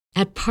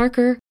At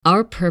Parker,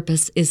 our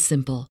purpose is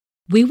simple.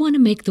 We want to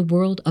make the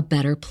world a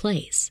better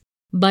place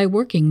by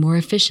working more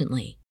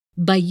efficiently,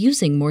 by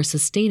using more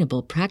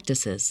sustainable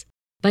practices,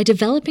 by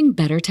developing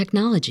better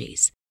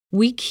technologies.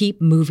 We keep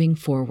moving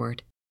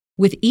forward.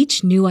 With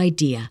each new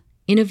idea,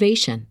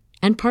 innovation,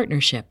 and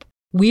partnership,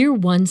 we're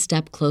one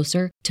step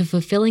closer to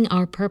fulfilling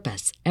our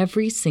purpose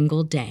every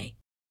single day.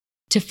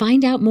 To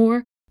find out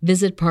more,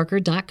 visit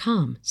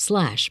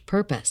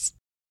parker.com/purpose.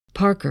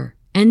 Parker,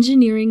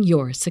 engineering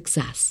your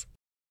success.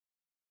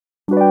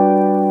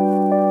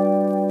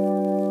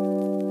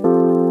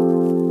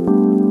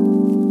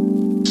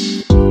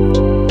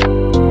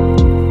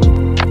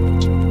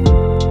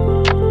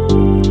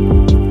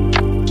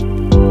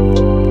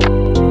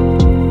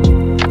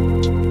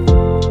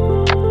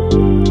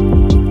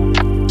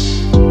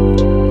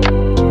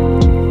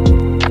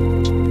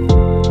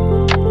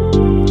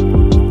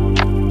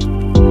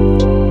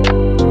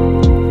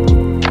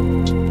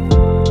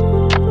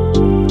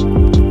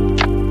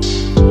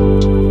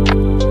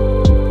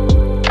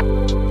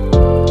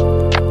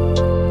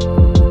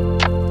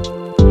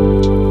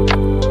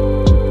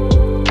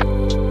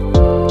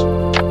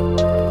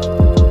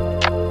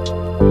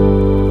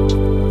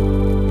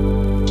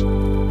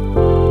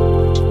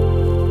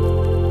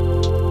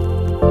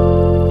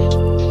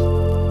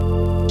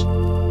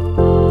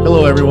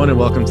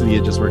 Welcome to the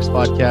It Just Works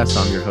podcast.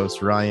 I'm your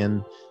host,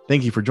 Ryan.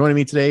 Thank you for joining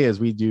me today as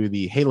we do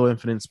the Halo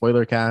Infinite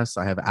spoiler cast.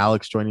 I have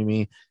Alex joining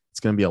me.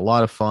 It's going to be a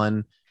lot of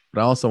fun,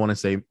 but I also want to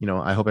say,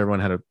 I hope everyone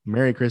had a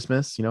Merry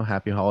Christmas,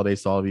 happy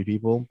holidays to all of you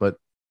people. But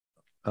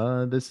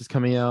this is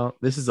coming out.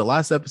 This is the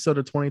last episode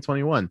of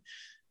 2021.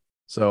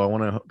 So I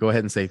want to go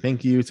ahead and say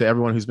thank you to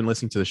everyone who's been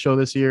listening to the show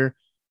this year.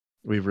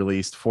 We've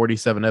released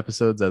 47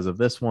 episodes as of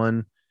this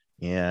one,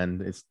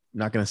 and it's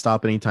not going to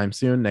stop anytime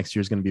soon. Next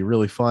year is going to be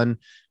really fun.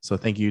 So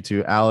thank you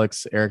to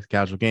Alex, Eric, the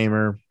Casual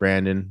Gamer,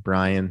 Brandon,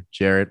 Brian,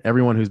 Jarrett,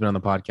 everyone who's been on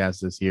the podcast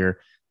this year.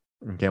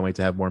 I can't wait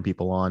to have more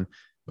people on.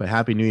 But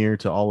Happy New Year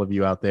to all of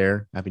you out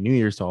there. Happy New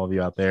Year's to all of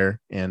you out there.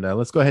 And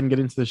let's go ahead and get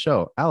into the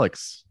show.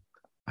 Alex,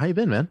 how you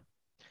been, man?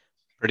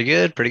 Pretty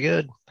good.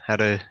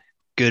 Had a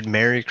good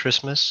Merry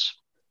Christmas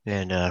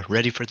and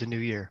ready for the new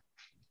year.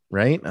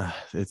 Right?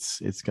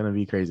 It's going to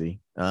be crazy.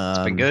 It's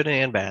been good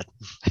and bad.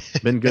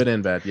 Been good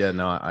and bad. Yeah,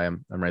 no,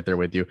 I'm right there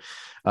with you.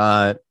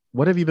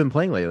 What have you been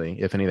playing lately,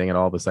 if anything at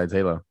all, besides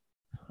Halo?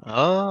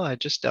 Oh, I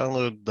just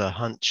downloaded the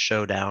Hunt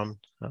Showdown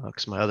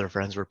because my other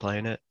friends were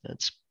playing it.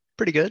 It's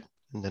pretty good.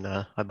 And then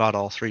I bought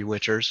all 3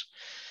 Witchers,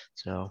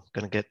 so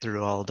gonna get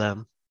through all of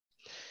them.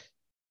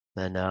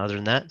 Then other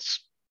than that,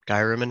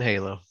 Skyrim and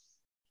Halo.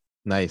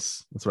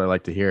 Nice. That's what I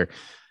like to hear.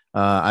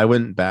 I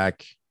went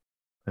back.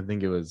 I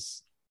think it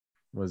was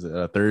it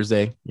a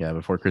Thursday? Yeah,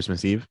 before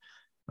Christmas Eve.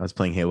 I was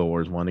playing Halo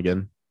Wars 1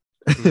 again.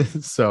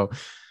 So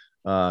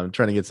I'm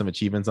trying to get some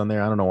achievements on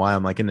there. I don't know why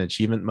I'm like in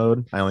achievement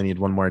mode. I only need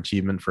one more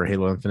achievement for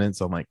Halo Infinite.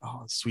 So I'm like,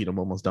 oh, sweet. I'm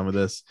almost done with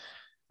this.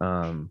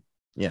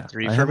 Yeah.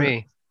 3 for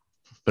me.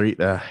 3.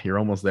 You're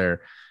almost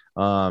there.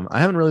 I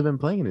haven't really been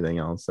playing anything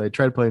else. I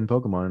tried playing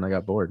Pokemon and I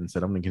got bored and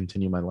said, I'm going to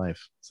continue my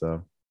life.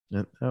 So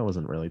that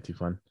wasn't really too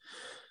fun.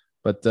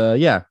 But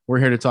yeah, we're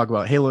here to talk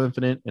about Halo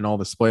Infinite and all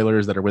the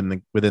spoilers that are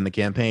within the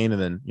campaign,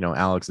 and then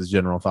Alex's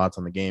general thoughts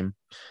on the game.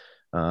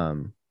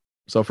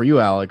 So for you,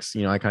 Alex,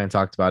 I kind of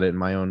talked about it in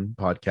my own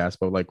podcast,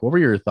 but like, what were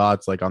your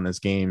thoughts like on this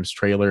game's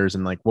trailers,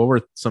 and like, what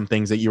were some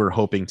things that you were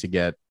hoping to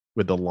get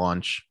with the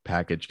launch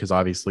package? Because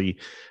obviously,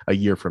 a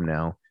year from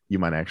now, you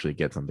might actually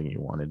get something you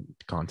wanted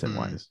content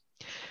wise.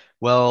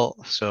 Well,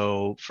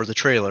 so for the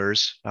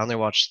trailers, I only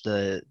watched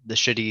the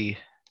shitty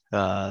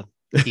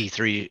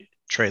E3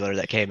 trailer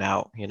that came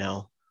out,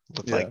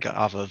 looked like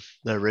off of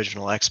the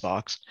original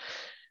Xbox.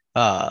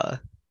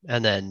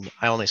 And then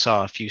I only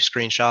saw a few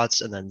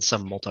screenshots and then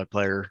some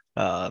multiplayer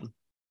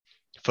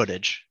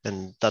footage.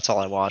 And that's all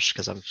I watched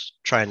because I'm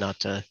trying not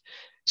to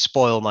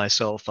spoil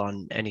myself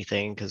on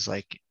anything. Because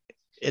like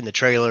in the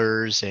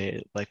trailers,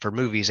 like for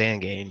movies and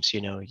games,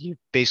 you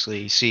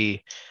basically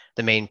see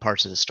the main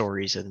parts of the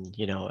stories. And,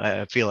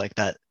 I feel like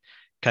that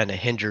kind of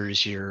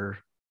hinders your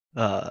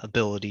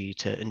ability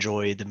to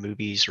enjoy the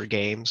movies or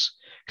games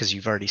because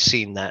you've already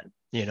seen that,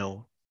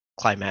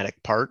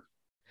 climatic part.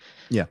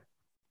 Yeah.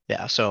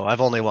 So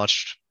I've only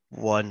watched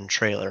one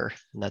trailer,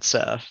 and that's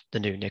the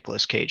new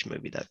Nicolas Cage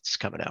movie that's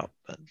coming out.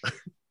 But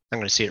I'm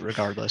going to see it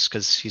regardless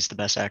because he's the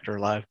best actor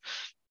alive.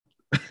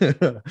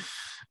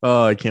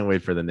 Oh, I can't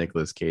wait for the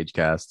Nicolas Cage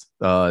cast.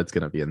 Oh, it's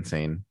going to be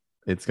insane.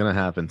 It's going to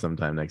happen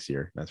sometime next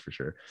year. That's for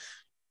sure.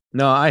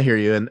 No, I hear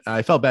you. And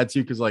I felt bad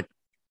too because like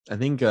I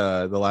think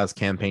the last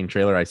campaign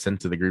trailer I sent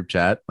to the group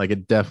chat, like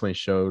it definitely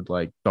showed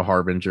like the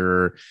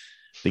Harbinger. I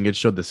think it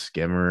showed the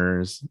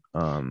Skimmers.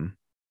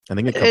 I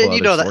think a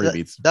couple other story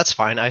beats. That's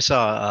fine. I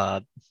saw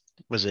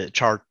was it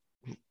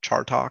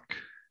Chartok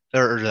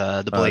or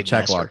the Blade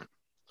Master?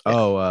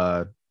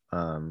 Yeah.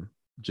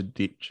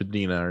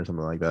 Jadina or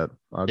something like that.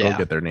 I'll go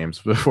get their names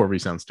before we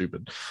sound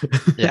stupid.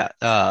 Yeah.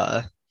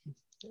 I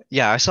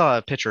saw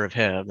a picture of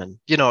him, and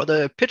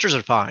the pictures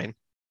are fine.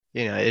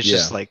 It's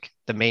just like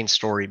the main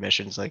story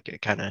missions, like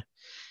it kind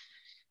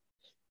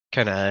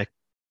of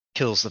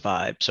kills the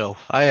vibe. So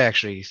I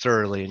actually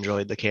thoroughly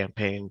enjoyed the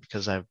campaign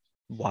because I've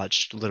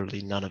watched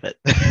literally none of it.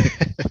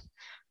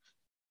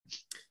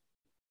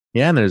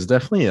 Yeah, and there's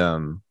definitely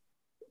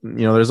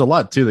there's a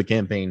lot to the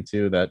campaign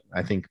too that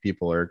I think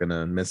people are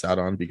gonna miss out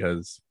on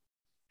because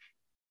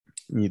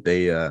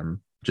they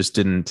just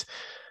didn't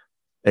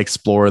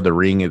explore the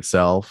ring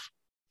itself.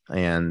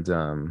 And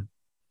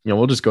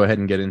we'll just go ahead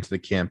and get into the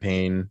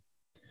campaign.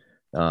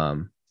 We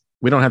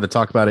don't have to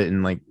talk about it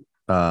in like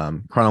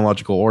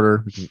chronological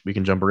order. We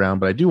can jump around,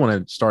 but I do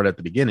want to start at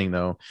the beginning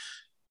though.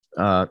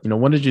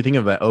 What did you think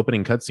of that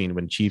opening cutscene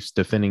when Chief's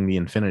defending the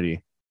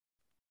Infinity?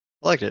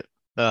 I liked it.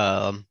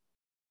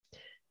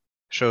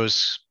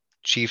 Shows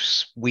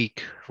Chiefs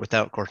weak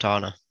without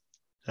Cortana,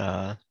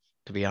 to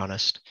be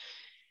honest.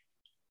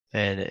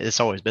 And it's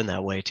always been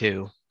that way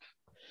too.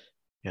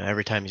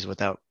 Every time he's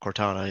without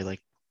Cortana,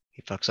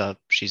 he fucks up.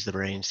 She's the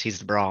brains, he's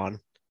the brawn.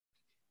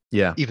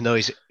 Yeah. Even though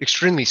he's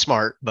extremely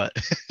smart, but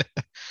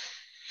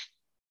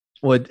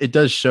well, it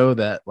does show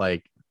that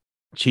like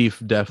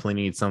Chief definitely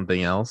needs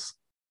something else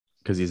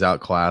because he's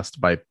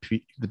outclassed by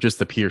just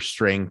the pure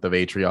strength of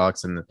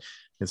Atriox and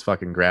his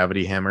fucking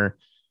gravity hammer.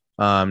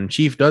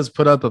 Chief does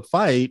put up a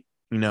fight,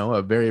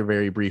 a very,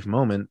 very brief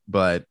moment,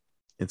 but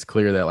it's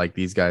clear that like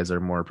these guys are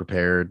more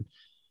prepared,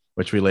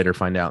 which we later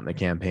find out in the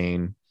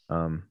campaign,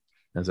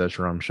 as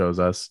Escharum shows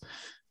us.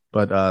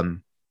 But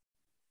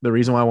the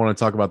reason why I want to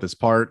talk about this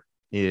part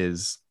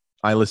is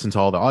I listened to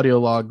all the audio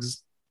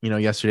logs,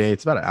 yesterday.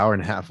 It's about an hour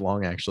and a half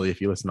long, actually,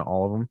 if you listen to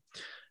all of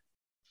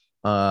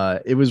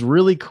them. It was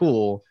really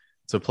cool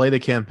to play the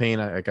campaign.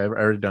 I've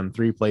already done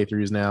 3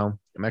 playthroughs now.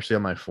 I'm actually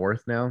on my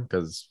 4th now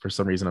because for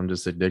some reason I'm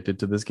just addicted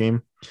to this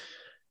game.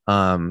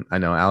 I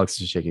know Alex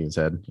is shaking his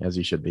head, as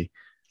he should be.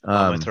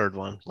 My 3rd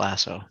one,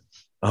 Lasso.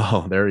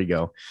 Oh, there we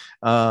go.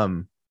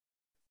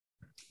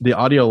 The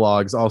audio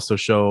logs also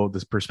show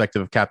this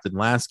perspective of Captain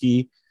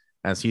Lasky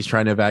as he's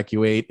trying to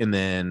evacuate, and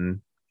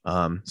then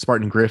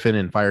Spartan Griffin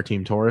and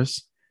Fireteam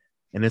Taurus.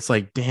 And it's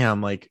like,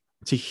 damn, like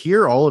to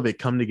hear all of it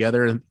come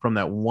together from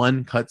that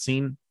one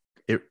cutscene,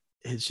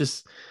 it's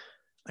just,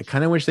 I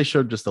kind of wish they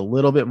showed just a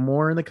little bit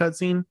more in the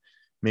cutscene.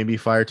 Maybe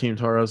Fireteam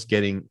Taurus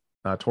getting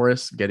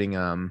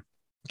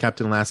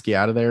Captain Lasky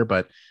out of there.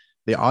 But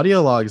the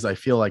audio logs, I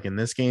feel like in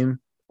this game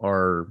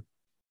are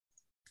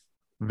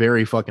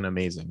very fucking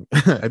amazing.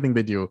 I think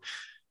they do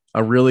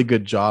a really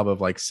good job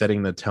of like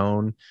setting the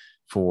tone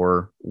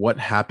for what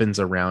happens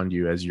around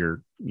you as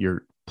you're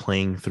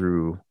playing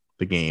through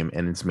the game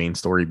and its main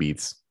story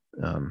beats.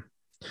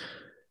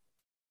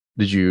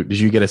 Did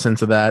you get a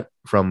sense of that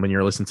from when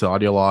you're listening to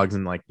audio logs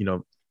and like,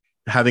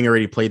 having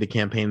already played the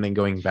campaign, then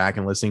going back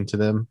and listening to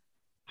them?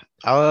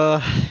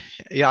 Yeah,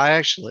 I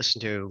actually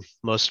listened to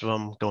most of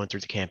them going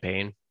through the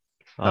campaign.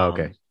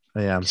 Okay.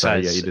 Yeah, I'm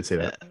sorry. Yeah, you did say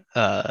that.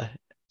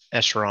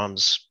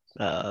 Escherum's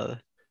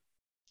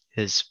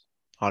his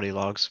audio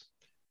logs.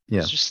 Yeah.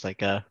 It's just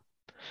like a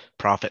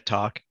profit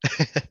talk.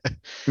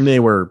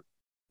 They were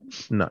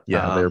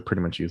they're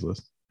pretty much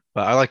useless.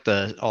 But I like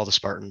all the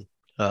Spartan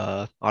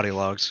audio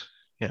logs,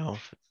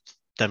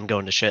 them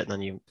going to shit and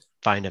then you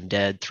find them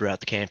dead throughout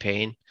the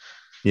campaign.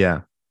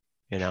 Yeah.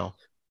 Yeah,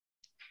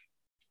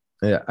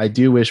 I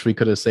do wish we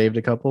could have saved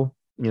a couple,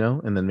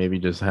 and then maybe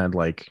just had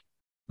like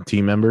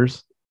team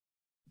members.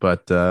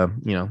 But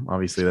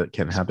obviously that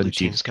can't happen. Blue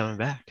team's coming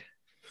back.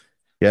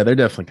 Yeah, they're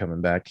definitely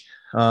coming back.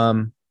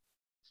 What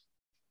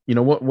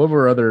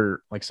were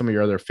other like some of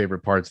your other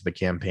favorite parts of the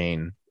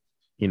campaign?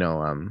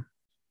 Not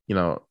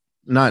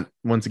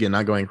once again,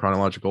 not going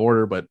chronological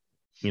order, but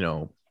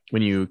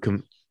when you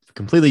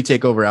completely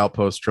take over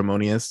Outpost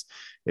Tremonius,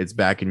 it's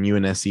back in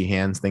UNSC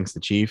hands thanks to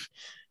Chief,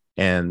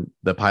 and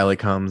the pilot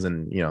comes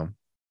and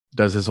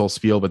does his whole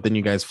spiel, but then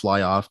you guys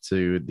fly off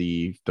to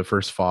the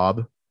first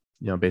fob.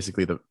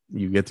 Basically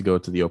you get to go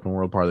to the open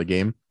world part of the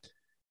game.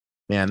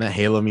 Man, that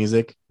Halo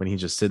music when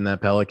he's just sitting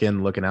that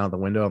Pelican looking out the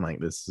window, I'm like,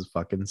 this is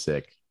fucking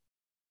sick.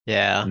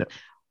 Yeah,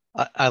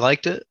 I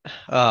liked it,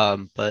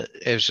 but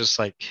it was just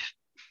like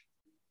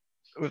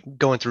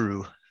going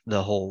through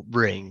the whole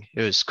ring.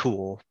 It was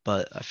cool,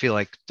 but I feel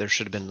like there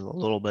should have been a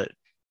little bit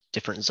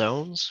different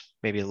zones,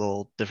 maybe a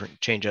little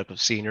different change up of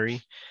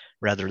scenery,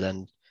 rather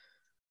than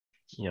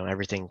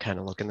everything kind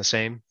of looking the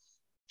same.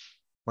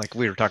 Like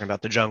we were talking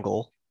about the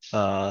jungle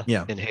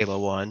in Halo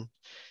 1,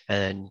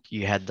 and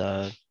you had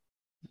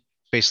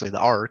basically the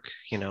Ark,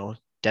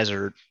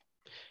 desert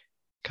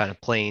kind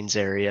of plains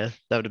area.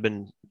 That would have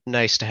been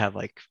nice to have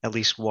like at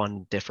least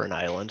one different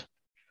island.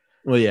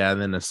 Well, yeah, and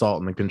then Assault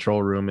in the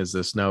Control Room is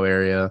the snow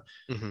area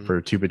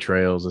for 2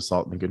 betrayals,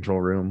 Assault in the Control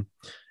Room,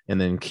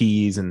 and then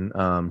Keys and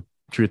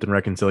Truth and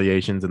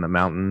Reconciliations in the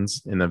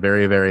mountains, in the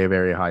very, very,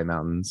 very high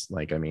mountains.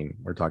 Like, I mean,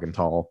 we're talking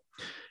tall.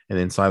 And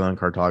then Silent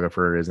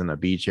Cartographer is in a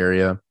beach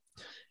area.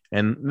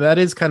 And that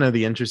is kind of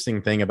the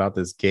interesting thing about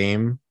this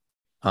game.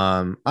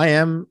 I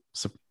am,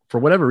 for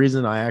whatever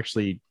reason, I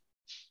actually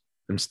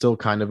am still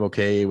kind of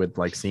okay with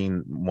like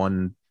seeing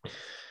one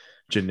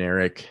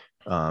generic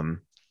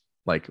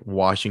like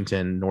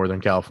Washington,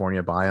 Northern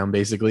California biome,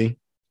 basically,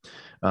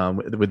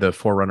 with the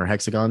Forerunner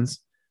hexagons.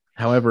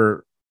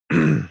 However,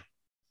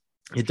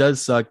 It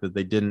does suck that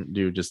they didn't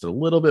do just a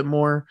little bit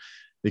more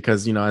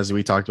because, as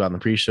we talked about in the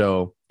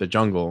pre-show, the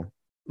jungle,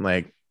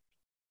 like,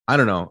 I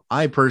don't know.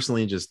 I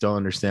personally just don't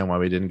understand why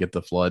we didn't get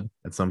the flood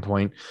at some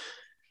point.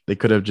 They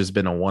could have just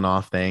been a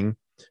one-off thing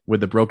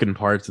with the broken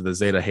parts of the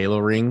Zeta Halo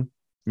ring.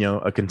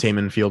 A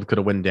containment field could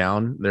have went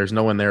down. There's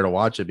no one there to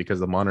watch it because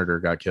the monitor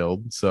got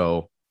killed.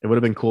 So it would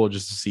have been cool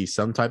just to see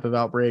some type of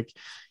outbreak,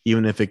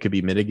 even if it could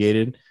be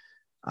mitigated.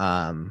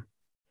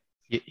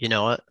 You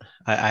know what?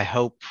 I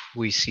hope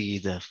we see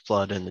the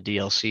flood in the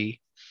DLC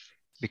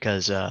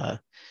because I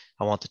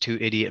want the two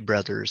idiot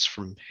brothers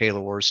from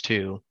Halo Wars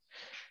 2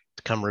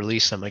 to come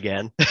release them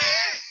again.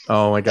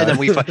 Oh my god! And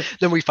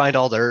then we find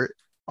all their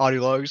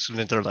audio logs, and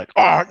then they're like,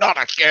 "Oh, not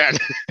again!"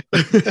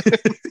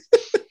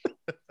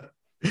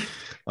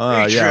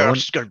 Yeah,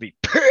 she's gonna be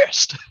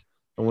pissed.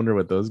 I wonder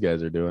what those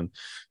guys are doing.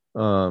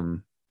 Yeah,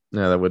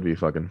 that would be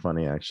fucking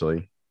funny,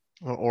 actually.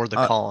 Or the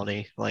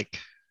colony,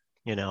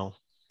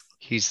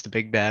 he's the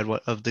big bad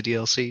of the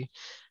DLC.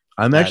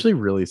 I'm actually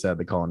really sad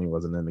the colony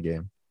wasn't in the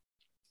game.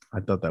 I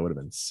thought that would have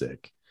been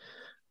sick.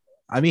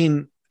 I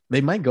mean,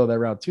 they might go that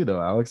route too,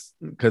 though, Alex,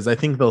 because I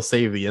think they'll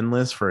save the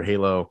endless for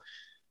Halo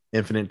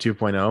Infinite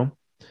 2.0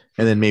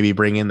 and then maybe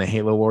bring in the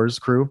Halo Wars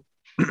crew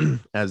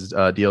as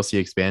DLC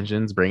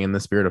expansions, bring in the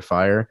Spirit of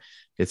Fire.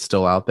 It's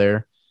still out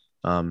there.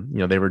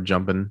 They were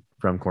jumping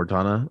from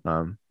Cortana.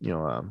 I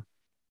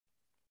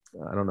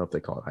don't know if they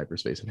call it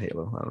hyperspace in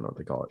Halo. I don't know what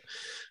they call it.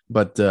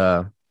 But,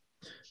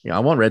 I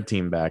want Red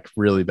Team back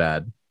really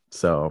bad.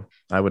 So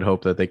I would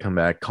hope that they come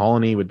back.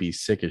 Colony would be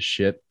sick as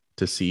shit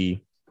to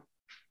see,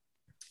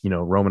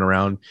 roaming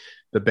around.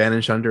 The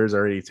Banished Hunter is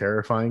already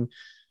terrifying.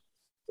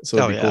 So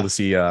it'd be cool to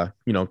see,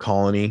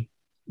 Colony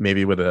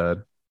maybe with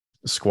a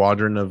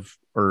squadron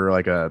or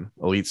like a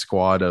elite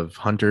squad of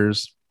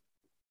hunters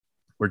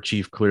where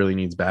Chief clearly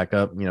needs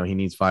backup. He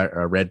needs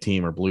a red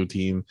team or blue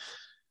team.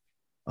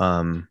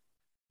 I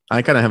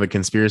kind of have a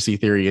conspiracy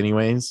theory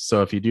anyways.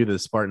 So if you do the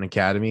Spartan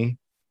Academy,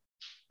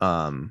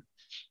 the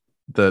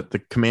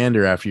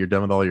commander, after you're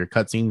done with all your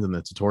cutscenes in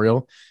the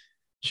tutorial,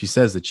 she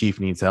says the Chief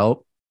needs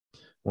help.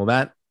 Well,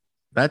 that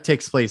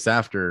takes place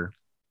after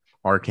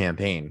our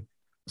campaign.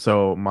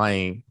 So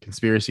my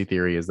conspiracy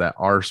theory is that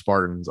our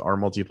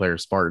multiplayer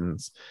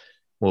Spartans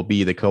will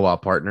be the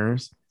co-op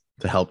partners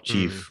to help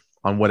Chief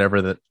on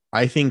whatever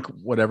I think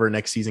whatever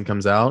next season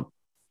comes out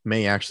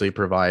may actually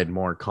provide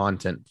more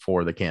content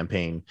for the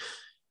campaign,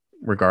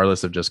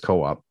 regardless of just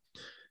co-op.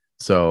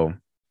 So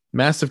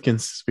massive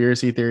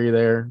conspiracy theory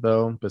there,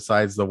 though.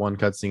 Besides the one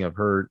cutscene of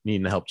her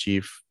needing to help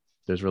Chief,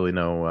 there's really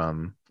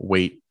no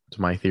weight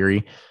to my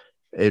theory.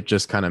 It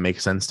just kind of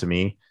makes sense to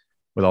me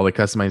with all the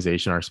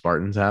customization our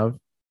Spartans have.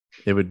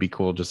 It would be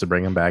cool just to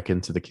bring them back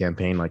into the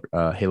campaign like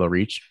Halo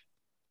Reach.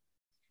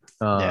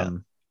 I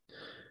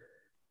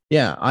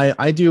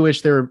do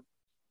wish there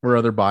were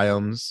other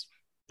biomes.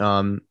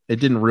 It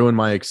didn't ruin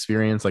my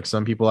experience like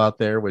some people out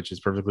there, which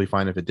is perfectly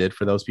fine if it did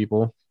for those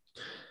people.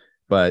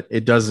 But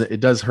it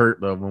does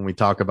hurt though when we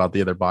talk about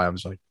the other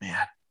biomes. Like,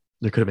 man,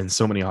 there could have been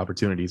so many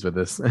opportunities with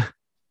this.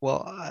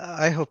 Well,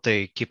 I hope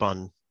they keep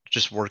on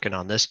just working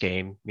on this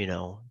game,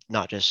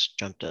 not just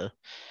jump to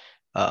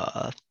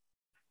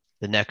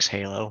the next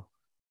Halo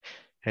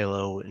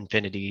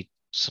Infinity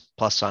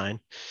 +.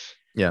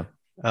 Yeah.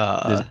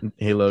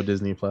 Halo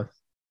Disney Plus.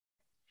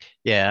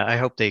 Yeah, I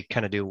hope they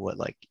kind of do what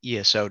like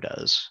ESO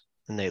does,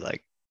 and they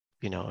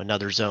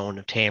another zone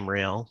of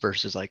Tamriel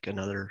versus like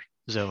another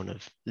zone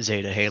of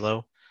Zeta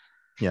Halo.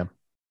 Yeah.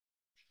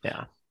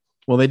 Yeah.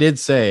 Well, they did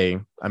say,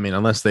 I mean,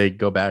 unless they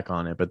go back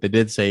on it, but they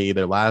did say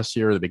either last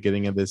year or the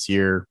beginning of this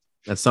year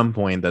at some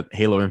point that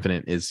Halo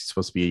Infinite is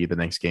supposed to be the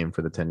next game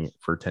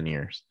for 10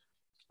 years.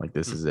 Like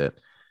this is it.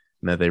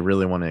 And that they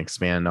really want to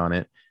expand on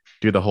it,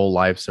 do the whole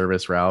live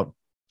service route,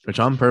 which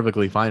I'm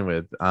perfectly fine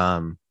with.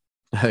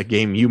 A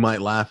game you might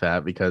laugh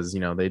at because,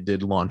 they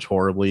did launch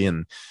horribly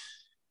and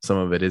some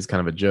of it is kind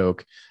of a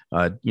joke.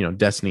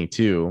 Destiny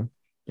 2,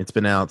 it's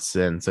been out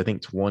since I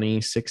think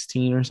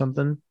 2016 or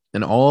something.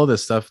 And all the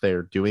stuff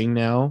they're doing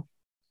now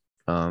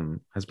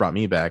has brought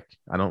me back.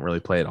 I don't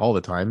really play it all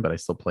the time, but I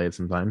still play it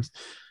sometimes.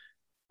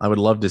 I would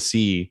love to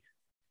see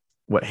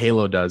what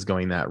Halo does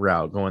going that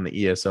route, going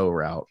the ESO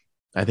route.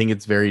 I think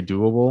it's very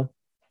doable.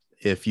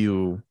 If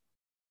you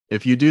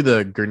do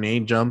the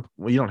grenade jump,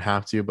 well, you don't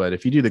have to, but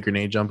if you do the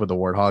grenade jump with the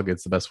Warthog,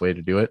 it's the best way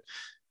to do it.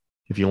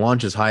 If you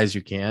launch as high as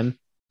you can,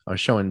 I was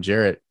showing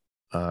Jarrett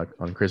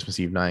on Christmas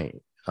Eve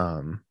night.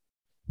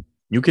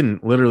 You can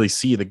literally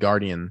see the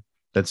Guardian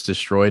that's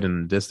destroyed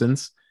in the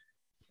distance.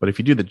 But if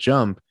you do the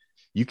jump,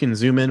 you can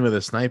zoom in with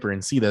a sniper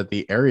and see that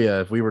the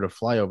area, if we were to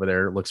fly over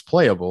there, looks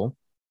playable.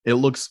 It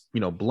looks,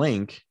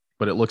 blank,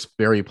 but it looks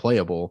very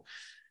playable.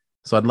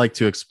 So I'd like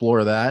to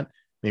explore that.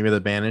 Maybe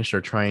the Banished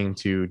are trying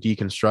to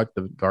deconstruct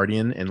the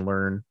Guardian and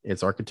learn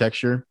its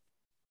architecture.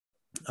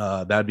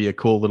 That'd be a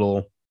cool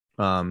little,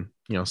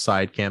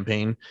 side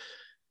campaign.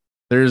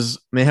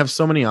 They have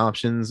so many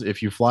options.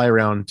 If you fly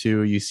around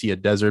too, you see a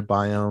desert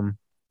biome.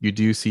 You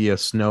do see a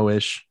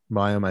snowish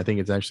biome. I think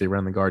it's actually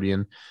around the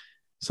Guardian.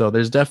 So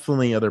there's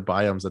definitely other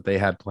biomes that they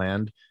had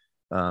planned.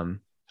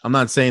 I'm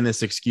not saying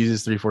this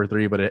excuses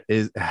 343, but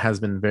it has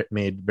been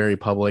made very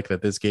public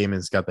that this game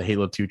has got the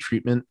Halo 2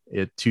 treatment.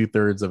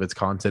 2/3 of its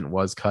content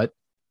was cut.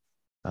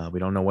 We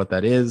don't know what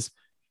that is,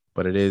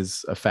 but it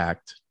is a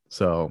fact.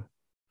 So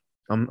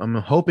I'm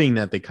hoping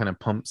that they kind of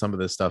pump some of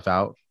this stuff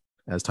out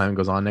as time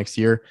goes on next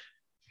year,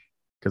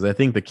 because I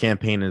think the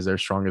campaign is their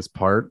strongest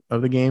part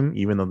of the game,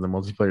 even though the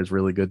multiplayer is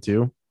really good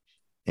too.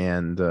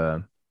 And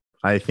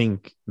I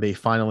think they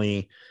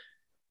finally,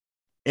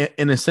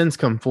 in a sense,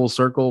 come full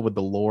circle with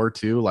the lore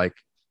too, like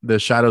the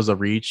Shadows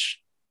of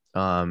Reach.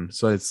 So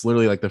it's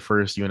literally like the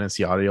first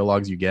UNSC audio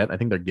logs you get. I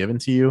think they're given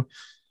to you.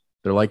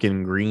 They're like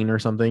in green or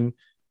something,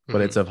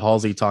 but it's of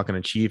Halsey talking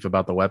to Chief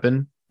about the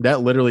weapon.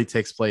 That literally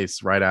takes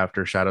place right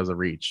after Shadows of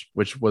Reach,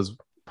 which was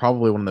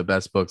probably one of the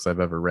best books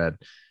I've ever read.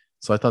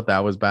 So I thought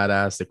that was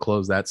badass to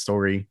close that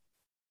story.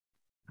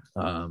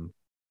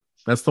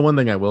 That's the one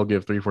thing I will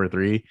give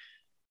 343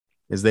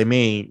 is they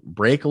may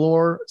break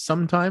lore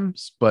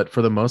sometimes, but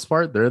for the most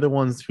part, they're the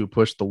ones who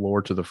push the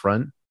lore to the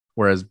front,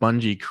 whereas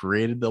Bungie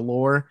created the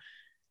lore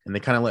and they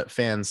kind of let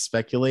fans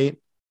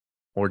speculate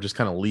or just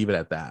kind of leave it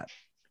at that.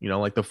 You know,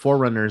 like the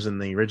Forerunners in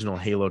the original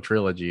Halo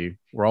trilogy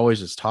were always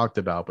just talked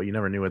about, but you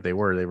never knew what they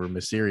were. They were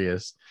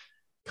mysterious.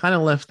 I kind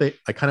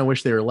of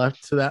wish they were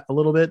left to that a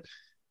little bit,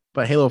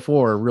 but Halo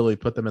 4 really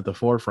put them at the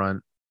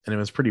forefront and it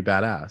was pretty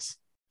badass.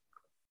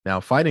 Now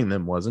fighting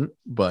them wasn't,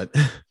 but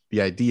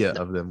the idea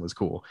of them was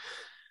cool.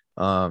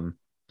 So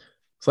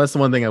that's the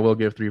one thing I will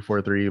give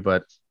 343,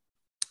 but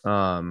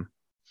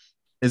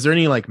is there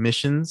any like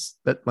missions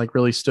that like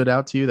really stood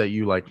out to you that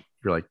you're like,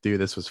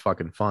 dude, this was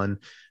fucking fun?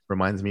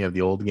 Reminds me of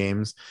the old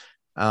games.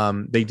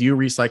 They do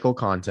recycle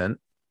content,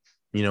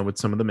 you know, with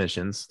some of the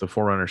missions, the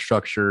Forerunner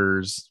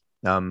structures,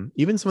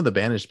 even some of the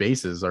banished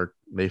bases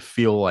they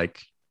feel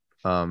like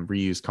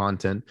reused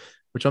content,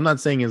 which I'm not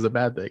saying is a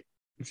bad thing.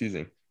 Excuse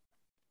me.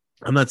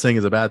 I'm not saying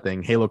is a bad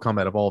thing. Halo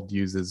Combat Evolved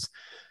uses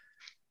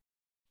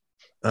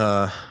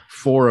 4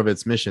 of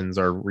its missions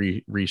are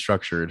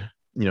restructured.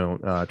 You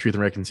know, Truth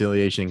and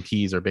Reconciliation and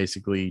Keys are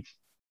basically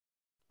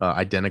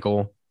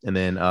identical. And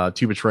then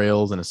 2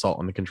 Betrayals and Assault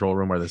on the Control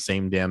Room are the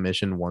same damn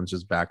mission. One's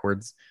just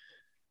backwards.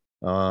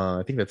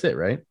 I think that's it,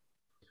 right?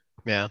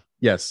 Yeah.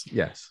 Yes.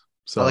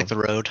 So I like the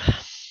road.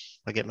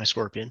 I get my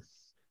Scorpion.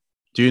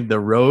 Dude, the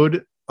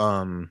road.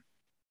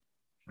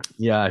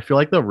 Yeah, I feel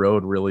like the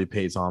road really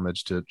pays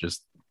homage to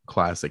just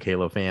classic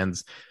Halo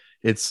fans.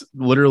 It's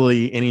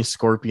literally any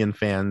Scorpion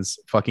fans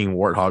fucking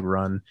Warthog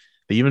run.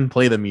 They even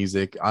play the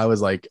music. I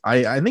was like,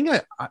 I think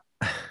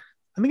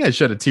I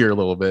shed a tear a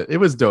little bit. It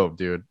was dope,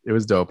 dude. It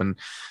was dope. And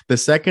the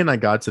second I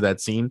got to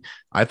that scene,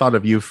 I thought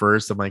of you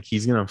first. I'm like,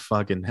 he's gonna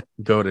fucking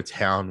go to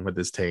town with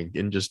this tank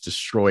and just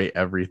destroy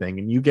everything.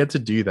 And you get to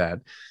do that.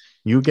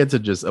 You get to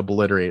just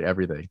obliterate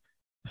everything.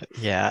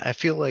 Yeah, I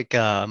feel like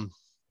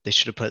they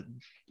should have put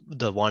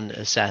the one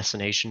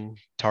assassination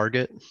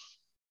target,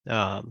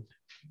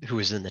 who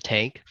was in the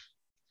tank,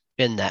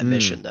 in that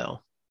mission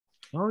though.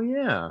 Oh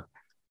yeah.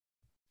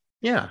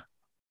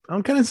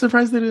 I'm kind of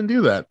surprised they didn't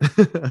do that.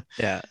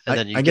 Yeah, and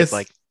then I guess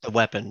like the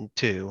weapon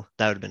too.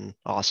 That would have been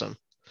awesome.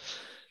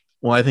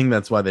 Well, I think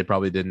that's why they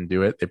probably didn't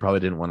do it. They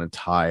probably didn't want to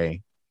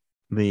tie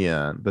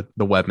the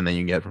weapon that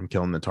you get from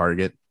killing the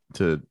target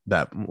to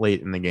that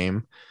late in the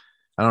game.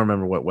 I don't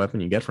remember what weapon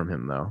you get from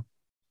him though.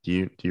 Do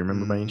you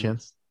remember by any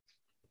chance?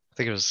 I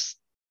think it was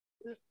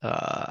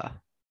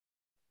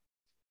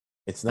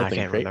it's nothing.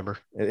 I can't remember.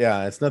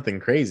 Yeah, it's nothing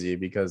crazy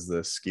because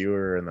the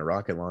skewer and the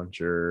rocket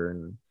launcher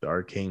and the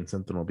arcane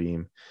sentinel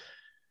beam.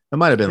 It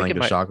might have been like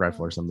the shock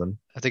rifle or something.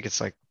 I think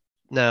it's like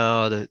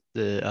no,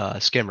 the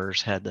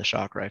skimmers had the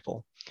shock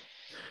rifle.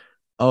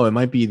 Oh, it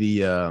might be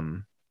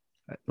the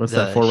what's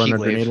that Forerunner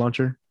grenade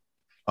launcher?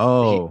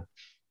 Oh,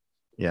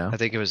 yeah. I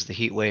think it was the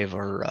heat wave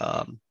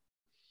or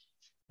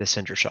the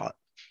cinder shot.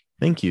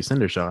 Thank you,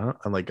 cinder shot.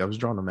 I was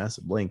drawing a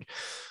massive blank.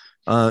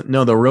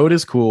 No, the road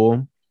is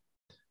cool.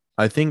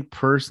 I think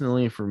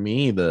personally for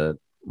me,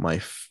 my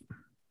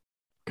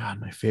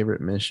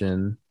favorite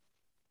mission,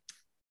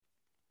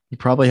 you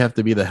probably have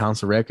to be the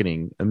House of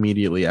Reckoning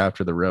immediately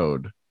after the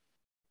road.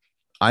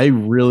 I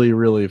really,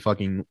 really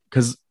fucking,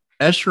 because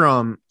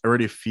Escharum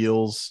already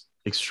feels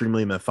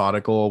extremely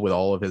methodical with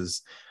all of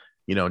his,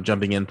 you know,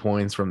 jumping in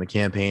points from the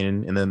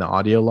campaign and then the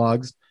audio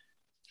logs.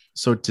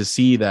 So to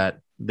see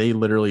that they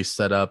literally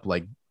set up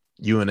like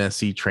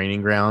UNSC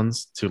training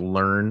grounds to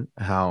learn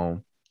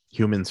how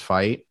humans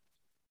fight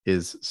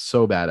is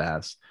so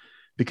badass.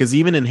 Because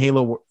even in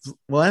Halo,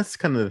 well, that's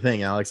kind of the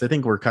thing, Alex. I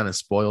think we're kind of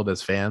spoiled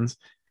as fans.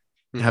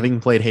 Having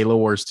played Halo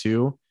Wars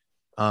 2,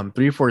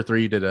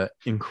 343 did an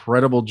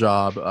incredible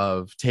job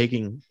of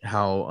taking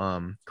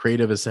how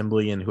Creative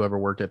Assembly and whoever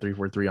worked at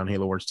 343 on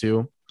Halo Wars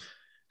 2,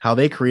 how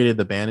they created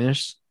the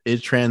Banished,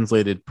 it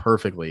translated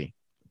perfectly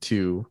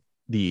to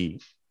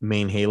the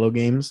main Halo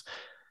games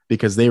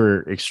because they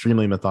were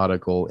extremely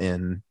methodical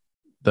in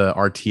the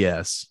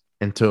RTS.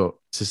 And to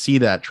see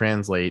that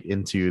translate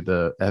into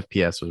the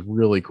FPS was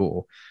really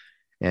cool.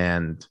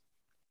 And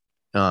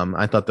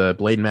I thought the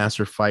Blade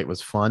Master fight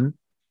was fun.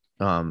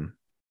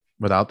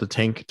 Without the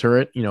tank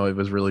turret, you know, it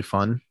was really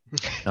fun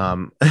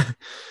Um,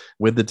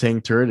 with the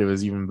tank turret, it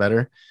was even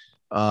better.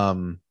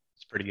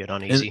 It's pretty good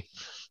on easy.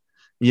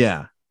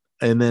 Yeah.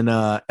 And then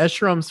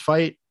Escherum's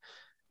fight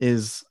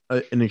is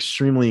an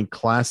extremely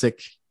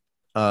classic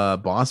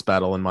boss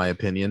battle, in my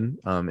opinion.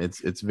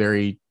 It's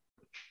very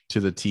to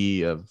the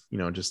T of,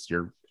 just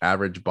your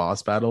average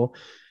boss battle.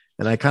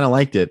 And I kind of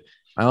liked it.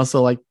 I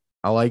also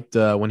liked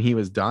when he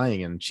was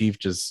dying and Chief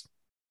just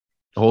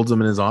holds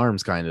him in his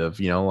arms, kind of,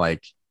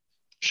 like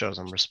shows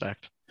him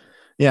respect.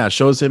 Yeah,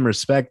 shows him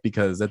respect,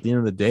 because at the end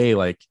of the day,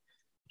 like,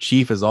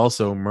 Chief is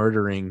also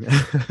murdering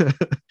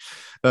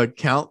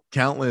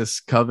countless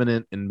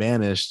Covenant and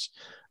Banished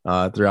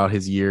throughout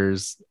his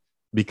years,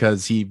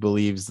 because he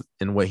believes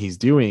in what he's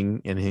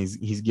doing, and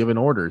he's given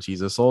orders.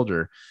 He's a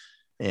soldier.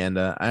 And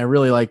I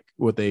really like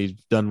what they've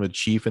done with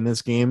Chief in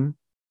this game.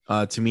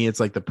 To me,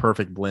 it's like the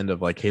perfect blend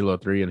of like Halo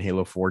 3 and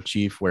Halo 4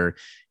 Chief, where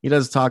he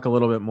does talk a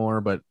little bit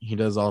more, but he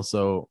does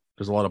also,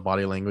 there's a lot of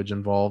body language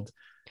involved.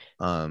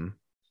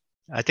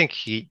 I think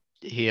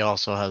he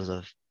also has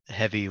a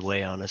heavy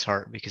weight on his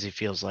heart, because he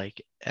feels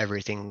like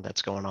everything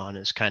that's going on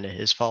is kind of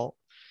his fault.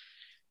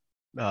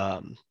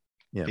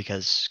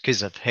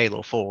 Because of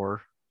Halo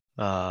 4,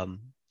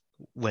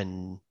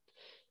 when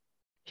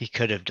he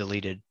could have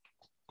deleted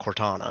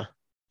Cortana,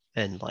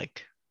 and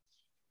like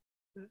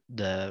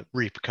the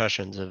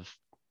repercussions of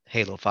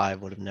Halo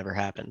 5 would have never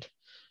happened.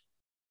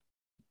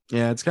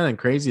 Yeah, it's kind of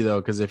crazy though,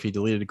 because if he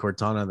deleted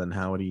Cortana, then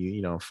how would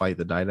he, fight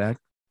the Didact?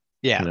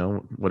 Yeah.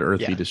 Would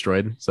Earth be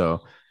destroyed?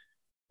 So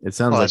it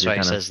sounds like that's why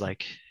he says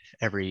like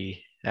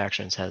every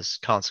actions has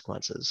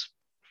consequences.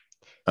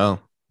 Oh,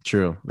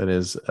 true. That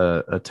is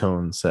a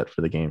tone set for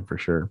the game for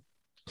sure.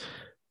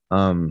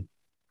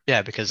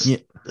 Because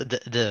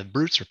the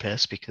brutes are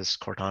pissed because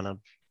Cortana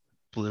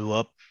blew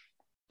up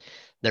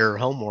their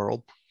home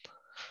world.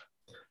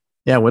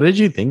 Yeah, what did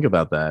you think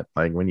about that?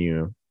 Like when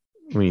you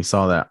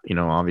saw that,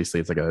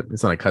 obviously it's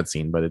not a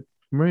cutscene, but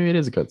maybe it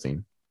is a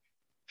cutscene.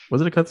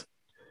 Was it a cutscene?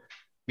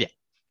 Yeah.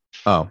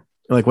 Oh,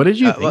 like what did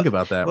you think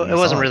about that? Well, it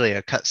wasn't really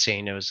a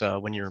cutscene. It was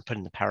when you were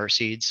putting the power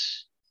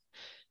seeds.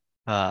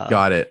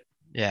 Got it.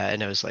 Yeah,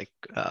 and it was like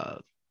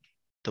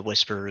the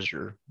whispers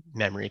or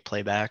memory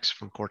playbacks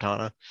from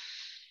Cortana.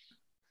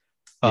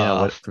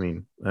 Yeah,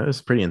 that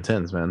was pretty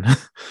intense, man.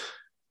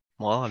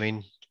 Well, I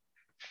mean,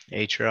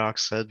 Atriox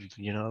said,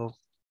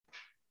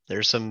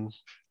 there's some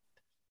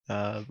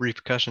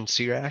repercussions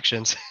to your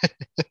actions.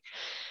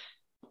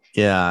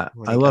 Yeah,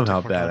 I love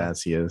how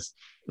badass he is.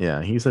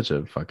 Yeah, he's such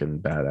a fucking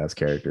badass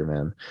character,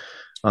 man.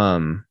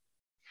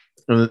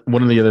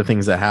 One of the other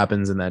things that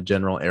happens in that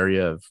general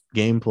area of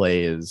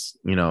gameplay is,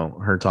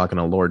 her talking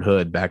to Lord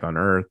Hood back on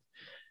Earth,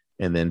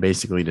 and then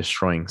basically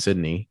destroying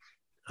Sydney,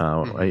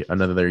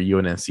 another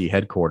UNSC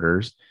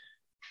headquarters.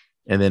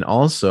 And then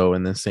also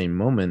in the same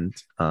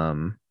moment,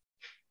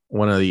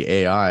 one of the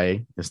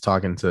AI is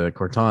talking to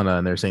Cortana,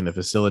 and they're saying the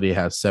facility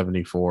has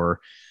 74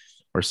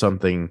 or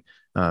something,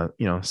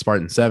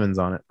 Spartan 7s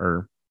on it,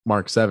 or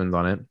Mark 7s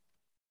on it.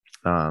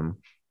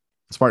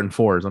 Spartan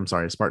 4s. I'm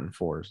sorry, Spartan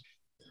 4s.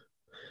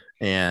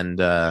 And,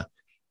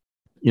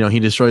 he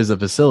destroys the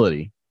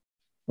facility.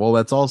 Well,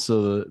 that's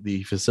also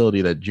the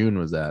facility that June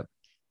was at,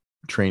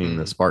 training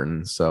the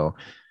Spartans. So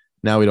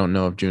now we don't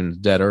know if June's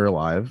dead or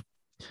alive.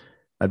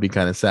 I'd be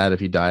kind of sad if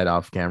he died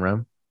off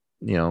camera.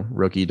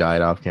 Rookie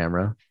died off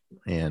camera,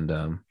 and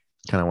kind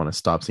of want to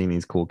stop seeing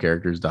these cool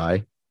characters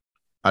die.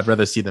 I'd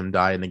rather see them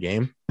die in the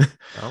game.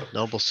 Well,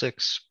 Noble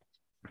 6.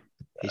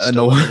 He's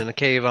still living in a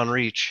cave on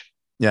Reach.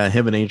 Yeah,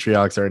 him and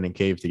Atriox are in a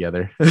cave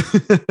together.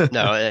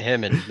 No,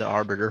 him and the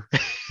Arbiter.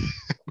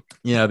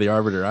 Yeah, the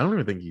Arbiter. I don't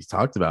even think he's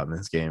talked about in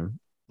this game.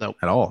 Nope.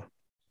 At all.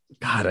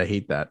 God, I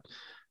hate that.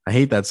 I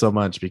hate that so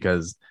much,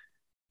 because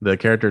the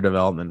character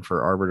development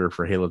for Arbiter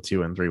for Halo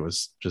 2 and 3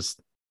 was just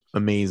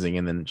amazing.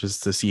 And then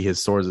just to see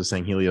his Swords of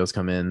Sanghelios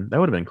come in, that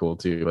would have been cool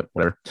too, but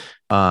whatever.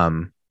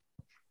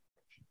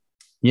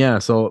 Yeah,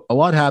 so a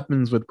lot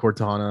happens with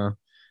Cortana.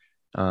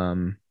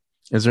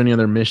 Is there any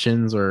other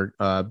missions or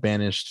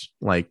banished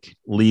like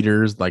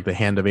leaders, like the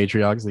Hand of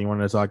Atriox, that you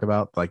wanted to talk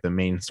about, like the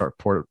main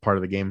part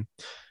of the game?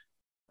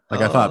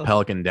 Like I thought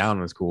Pelican Down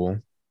was cool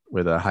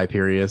with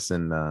Hyperius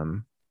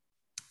and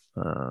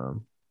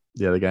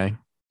the other guy,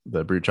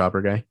 the Brute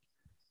Chopper guy.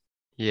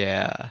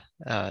 Yeah,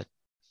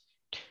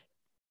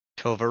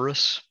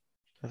 Tovarus,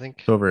 I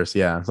think. Tovarus,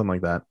 yeah, something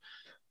like that.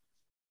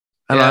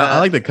 And I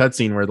like the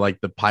cutscene where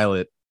like the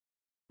pilot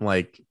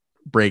like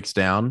breaks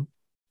down.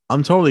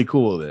 I'm totally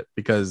cool with it,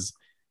 because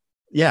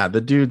yeah,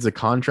 the dude's a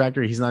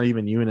contractor. He's not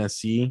even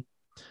UNSC.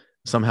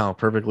 Somehow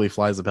perfectly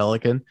flies a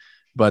Pelican.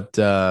 But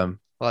well,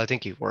 I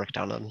think he worked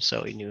on them,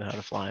 so he knew how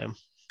to fly them.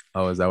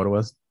 Oh, is that what it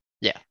was?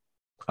 Yeah.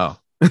 Oh.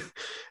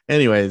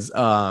 Anyways,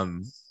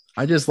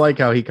 I just like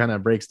how he kind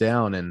of breaks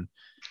down and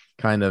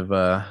kind of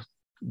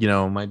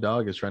my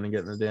dog is trying to get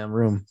in the damn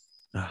room.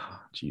 Oh,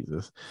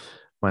 Jesus.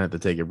 Might have to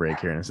take a break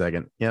here in a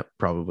second. Yep,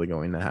 probably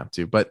going to have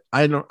to. But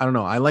I don't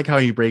know. I like how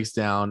he breaks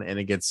down and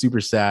it gets super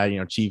sad.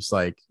 Chief's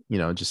like,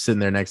 just sitting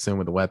there next to him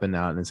with a weapon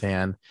out in his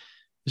hand.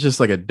 It's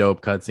just like a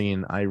dope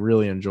cutscene. I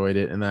really enjoyed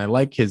it. And I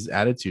like his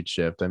attitude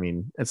shift. I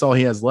mean, it's all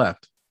he has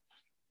left.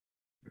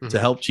 to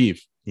help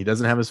Chief. He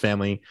doesn't have his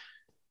family.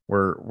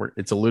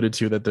 It's alluded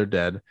to that they're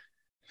dead.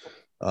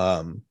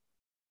 A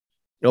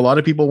lot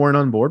of people weren't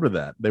on board with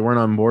that. They weren't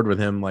on board with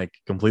him like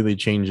completely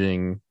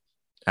changing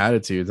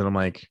attitudes. And I'm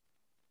like,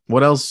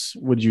 what else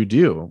would you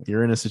do?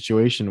 You're in a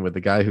situation with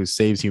the guy who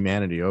saves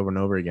humanity over and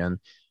over again.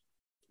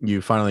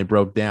 You finally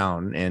broke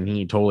down and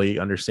he totally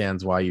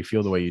understands why you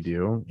feel the way you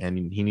do. And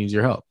he needs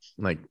your help.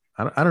 Like,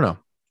 I don't know.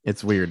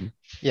 It's weird.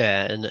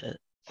 Yeah. And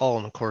all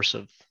in the course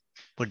of,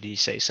 what did you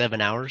say,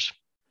 7 hours?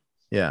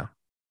 Yeah.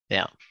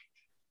 Yeah.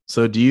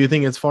 So do you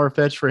think it's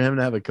far-fetched for him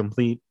to have a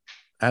complete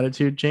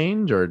attitude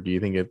change, or do you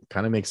think it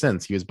kind of makes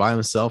sense? He was by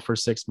himself for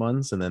 6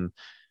 months, and then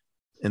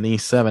in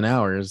these 7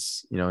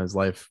 hours, his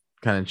life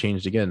kind of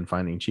changed again,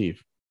 finding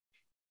Chief.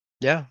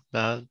 Yeah.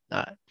 I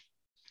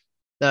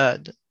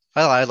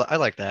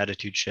like the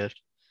attitude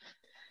shift.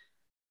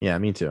 Yeah,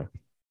 me too.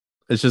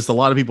 It's just a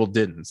lot of people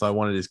didn't. So I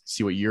wanted to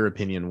see what your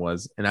opinion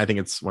was. And I think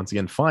it's, once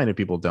again, fine if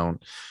people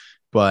don't.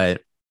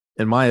 But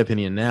in my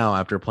opinion now,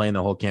 after playing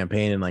the whole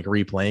campaign and like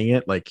replaying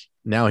it, like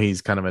now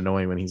he's kind of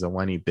annoying when he's a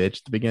whiny bitch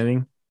at the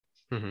beginning.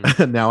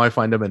 Mm-hmm. Now I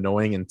find him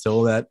annoying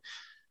until that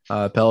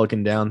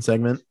Pelican Down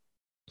segment.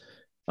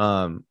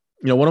 One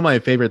of my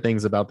favorite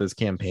things about this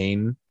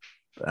campaign,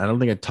 I don't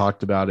think I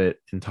talked about it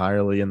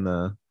entirely in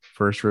the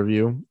first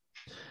review,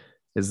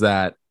 is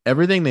that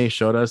everything they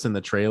showed us in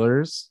the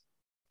trailers,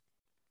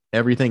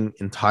 everything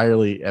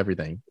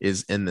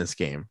is in this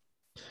game.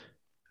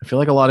 I feel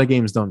like a lot of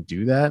games don't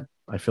do that.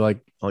 I feel like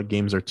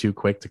games are too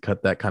quick to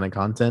cut that kind of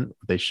content.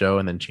 They show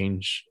and then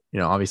change.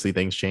 Obviously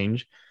things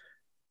change.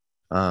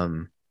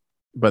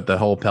 But the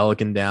whole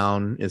Pelican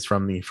Down is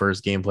from the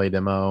first gameplay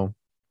demo.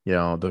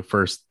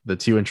 The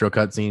 2 intro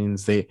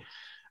cutscenes.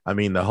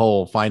 The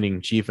whole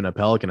finding Chief and a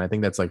Pelican, I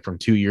think that's like from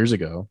 2 years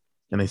ago.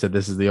 And they said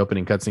this is the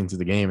opening cutscene to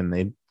the game, and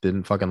they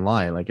didn't fucking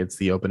lie. Like, it's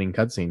the opening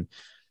cutscene.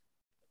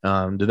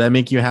 Did that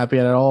make you happy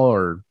at all,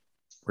 or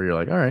were you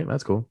like, all right,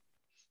 that's cool?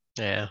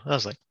 Yeah, I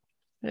was like,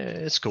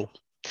 it's cool.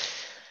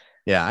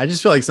 Yeah, I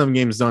just feel like some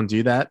games don't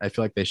do that. I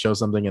feel like they show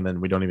something and then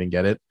we don't even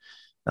get it.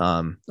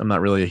 I'm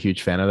not really a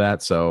huge fan of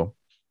that. So,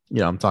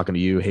 I'm talking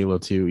to you, Halo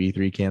 2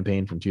 E3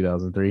 campaign from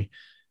 2003.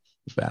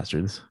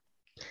 Bastards.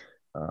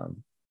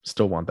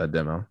 Still want that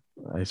demo.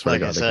 I swear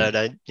like to God.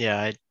 I said,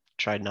 I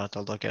tried not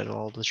to look at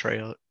all the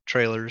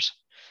trailers.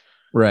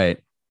 Right.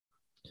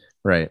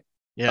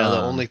 Yeah,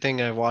 the only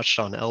thing I've watched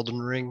on Elden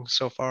Ring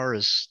so far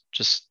is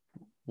just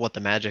what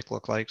the magic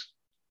looked like.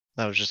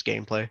 That was just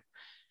gameplay.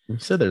 You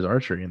said there's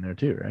archery in there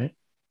too,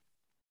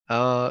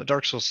 right?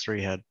 Dark Souls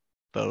 3 had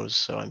bows,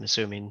 so I'm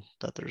assuming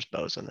that there's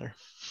bows in there.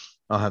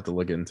 I'll have to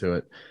look into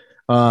it.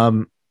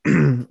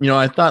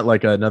 I thought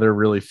like another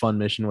really fun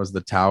mission was the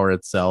tower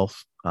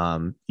itself.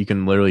 You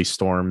can literally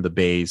storm the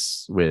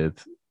base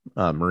with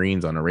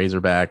Marines on a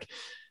Razorback.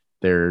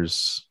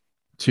 There's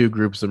 2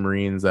 groups of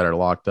Marines that are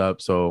locked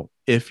up. So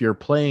if you're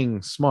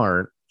playing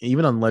smart,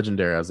 even on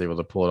Legendary, I was able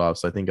to pull it off.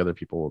 So I think other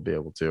people will be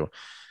able to.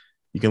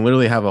 You can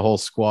literally have a whole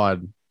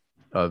squad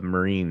of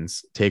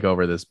Marines take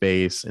over this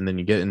base, and then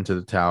you get into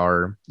the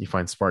tower. You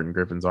find Spartan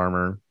Griffin's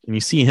armor, and you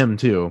see him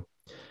too.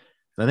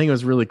 And I think it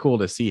was really cool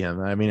to see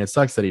him. I mean, it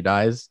sucks that he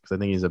dies because I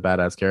think he's a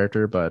badass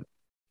character, but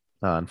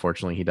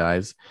unfortunately he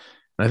dies.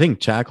 And I think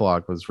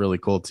Chaklock was really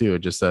cool too.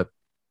 Just that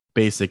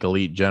basic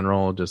elite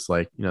general, just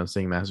like,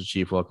 saying Master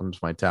Chief, welcome to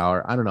my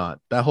tower. I don't know.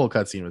 That whole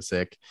cutscene was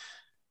sick.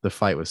 The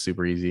fight was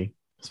super easy,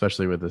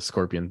 especially with the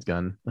Scorpion's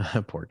gun.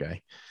 Poor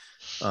guy.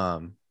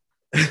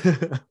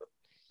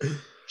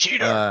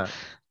 Cheater.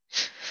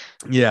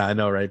 Yeah, I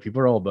know, right?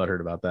 People are all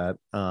butthurt about that.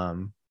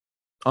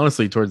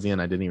 Honestly, towards the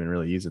end, I didn't even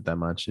really use it that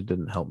much. It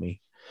didn't help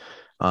me.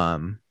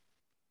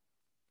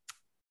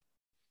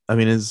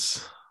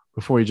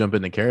 Before we jump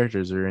into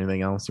characters, is there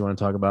anything else you want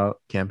to talk about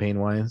campaign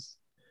wise?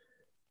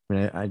 I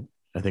mean,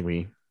 I think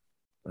I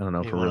don't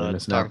know if we're really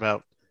missing out. Talk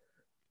about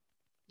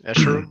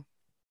Escher.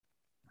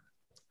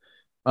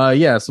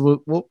 Yeah,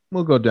 so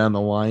we'll go down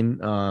the line.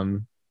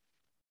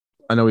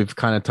 I know we've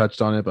kind of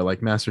touched on it, but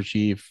like Master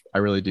Chief, I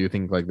really do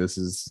think like this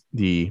is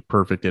the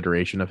perfect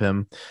iteration of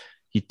him.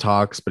 He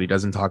talks, but he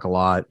doesn't talk a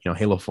lot.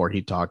 Halo 4,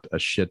 he talked a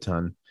shit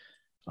ton.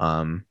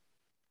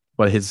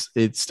 But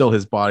it's still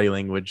his body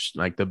language,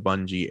 like the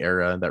Bungie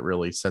era, that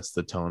really sets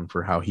the tone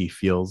for how he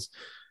feels.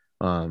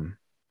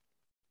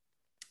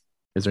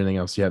 Is there anything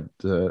else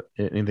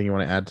anything you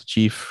want to add to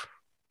Chief?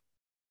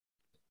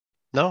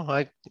 No,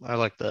 I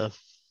like the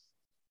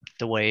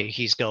way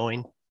he's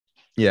going.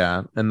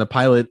 Yeah, and the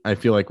pilot, I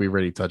feel like we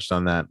already touched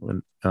on that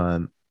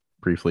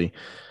briefly,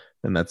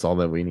 and that's all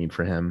that we need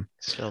for him.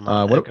 Still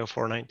not Echo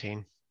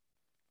 419.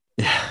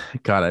 Yeah,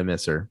 God, I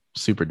miss her.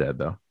 Super dead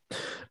though.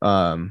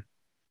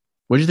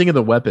 What did you think of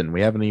the weapon? We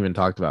haven't even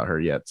talked about her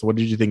yet. So what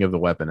did you think of the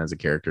weapon as a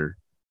character?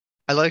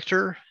 I liked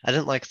her. I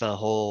didn't like the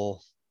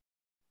whole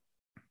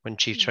when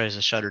Chief tries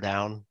to shut her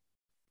down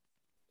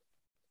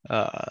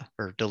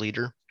or delete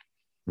her.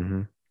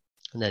 Mm-hmm.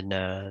 And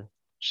then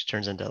she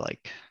turns into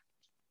like,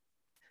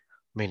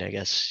 I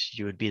guess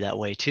you would be that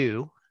way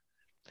too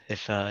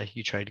if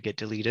you tried to get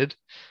deleted.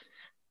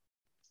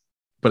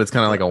 But it's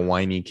kind of like a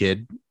whiny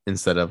kid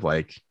instead of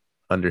like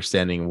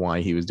understanding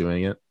why he was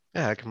doing it.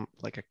 Yeah,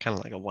 like a kind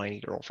of like a whiny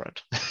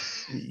girlfriend.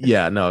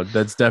 Yeah, no,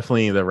 that's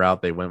definitely the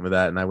route they went with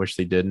that, and I wish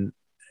they didn't.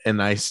 And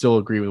I still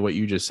agree with what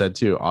you just said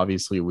too.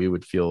 Obviously, we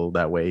would feel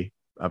that way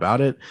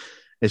about it.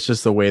 It's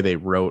just the way they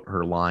wrote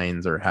her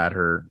lines or had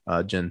her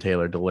Jen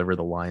Taylor deliver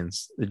the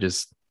lines. It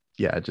just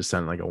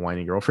sounded like a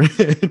whiny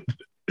girlfriend.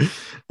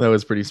 That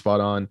was pretty spot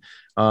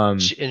on.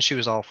 She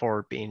was all for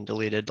it being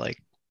deleted like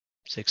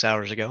 6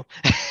 hours ago.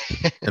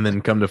 And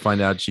then come to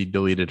find out she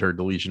deleted her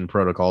deletion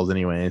protocols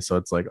anyway. So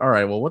it's like, all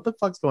right, well, what the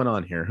fuck's going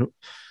on here?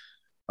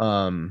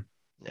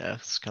 Yeah,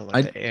 it's kind of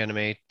like the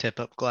anime tip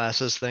up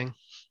glasses thing.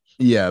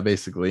 Yeah,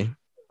 basically.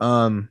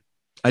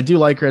 I do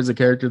like her as a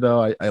character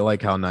though. I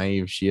like how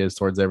naive she is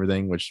towards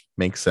everything, which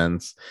makes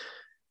sense.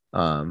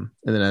 And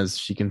then as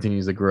she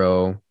continues to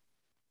grow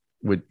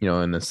with,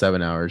 in the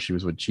 7 hours she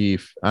was with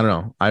Chief, I don't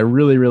know. I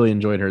really, really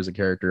enjoyed her as a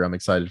character. I'm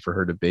excited for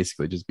her to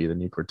basically just be the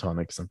new Cortana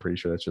because I'm pretty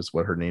sure that's just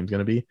what her name's going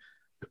to be.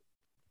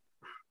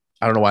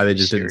 I don't know why they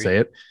just didn't say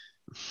it.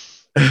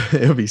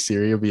 It would be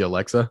Siri. It would be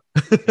Alexa.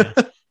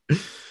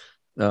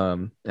 Yeah.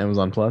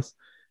 Amazon Plus.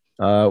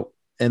 And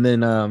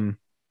then,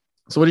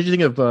 so what did you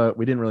think of,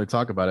 we didn't really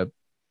talk about it,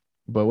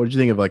 but what did you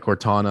think of like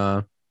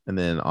Cortana? And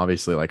then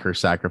obviously like her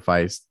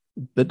sacrifice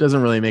that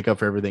doesn't really make up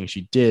for everything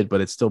she did,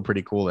 but it's still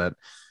pretty cool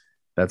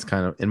that's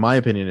kind of, in my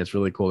opinion, it's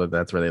really cool that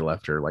that's where they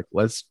left her. Like,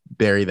 let's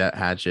bury that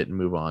hatchet and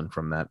move on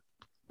from that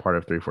part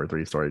of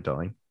 343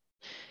 storytelling.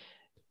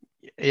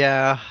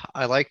 Yeah,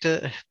 I liked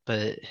it,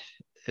 but it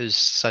was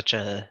such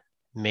a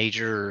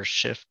major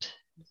shift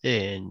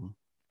in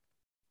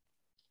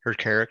her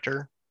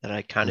character that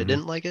I kind of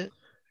didn't like it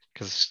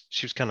because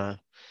she was kind of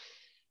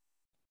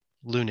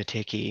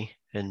lunatic-y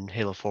in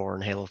Halo 4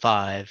 and Halo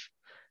 5,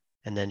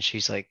 and then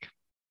she's like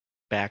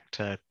back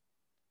to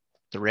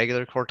the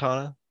regular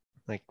Cortana,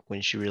 like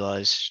when she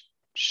realized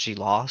she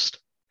lost.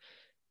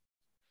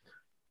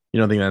 You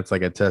don't think that's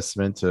like a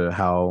testament to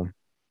how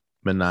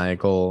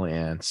maniacal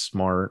and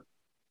smart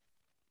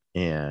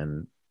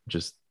and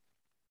just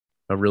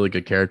a really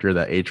good character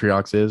that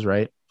Atriox is,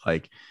 right?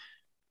 Like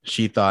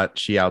she thought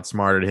she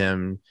outsmarted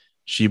him.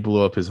 She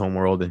blew up his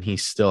homeworld and he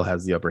still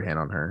has the upper hand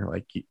on her.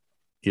 Like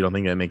you don't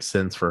think that makes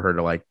sense for her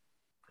to like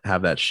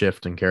have that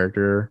shift in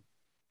character,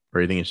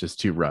 or you think it's just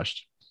too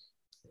rushed?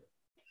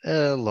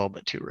 A little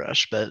bit too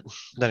rushed, but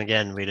then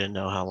again, we didn't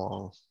know how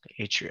long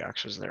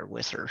Atriox was there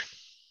with her.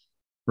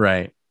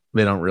 Right.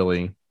 They don't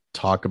really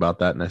talk about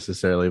that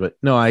necessarily, but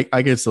no, I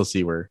could still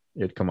see where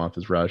it'd come off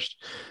as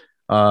rushed.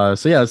 So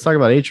yeah, let's talk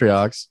about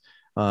Atriox.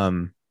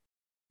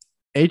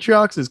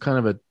 Atriox is kind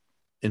of an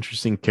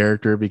interesting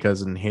character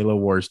because in Halo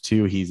Wars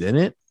 2, he's in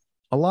it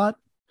a lot,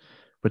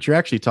 but you're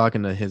actually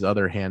talking to his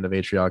other hand of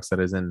Atriox that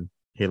is in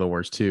Halo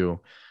Wars 2.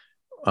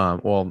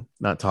 Well,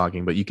 not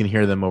talking, but you can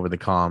hear them over the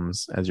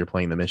comms as you're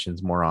playing the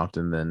missions more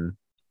often than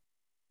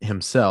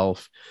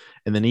himself.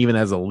 And then even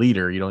as a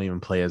leader, you don't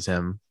even play as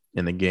him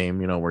in the game,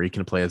 where you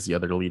can play as the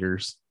other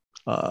leaders.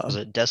 Was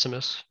it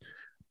Decimus?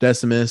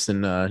 Decimus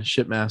and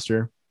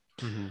Shipmaster.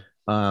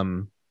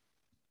 Mm-hmm.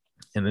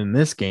 And in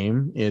this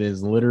game, it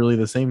is literally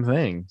the same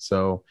thing.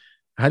 So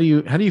how do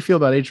you feel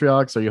about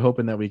Atriox? Are you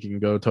hoping that we can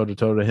go toe to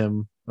toe to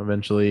him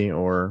eventually,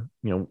 or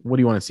what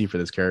do you want to see for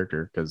this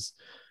character? Because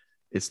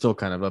it's still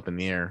kind of up in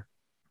the air,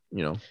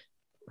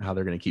 how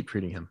they're going to keep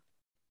treating him.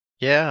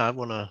 Yeah, I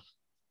want to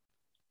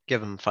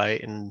give him a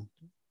fight, and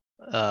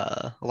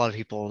a lot of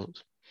people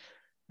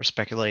are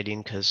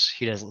speculating because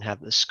he doesn't have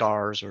the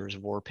scars or his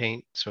war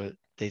paint, so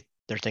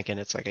they're thinking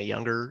it's like a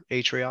younger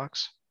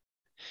Atriox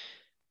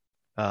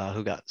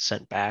who got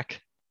sent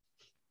back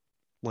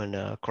when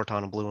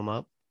Cortana blew him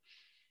up.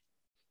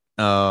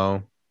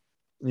 Oh,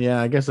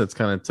 yeah, I guess that's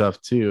kind of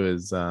tough too.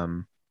 Is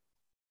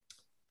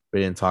we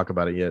didn't talk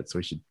about it yet, so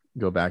we should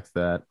go back to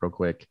that real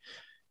quick.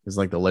 Is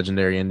like the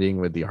legendary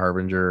ending with the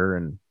Harbinger,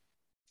 and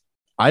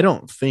I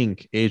don't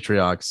think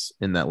Atriox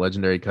in that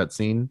legendary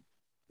cutscene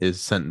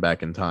is sent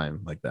back in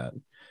time like that.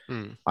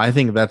 I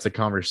think that's a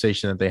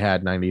conversation that they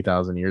had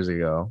 90,000 years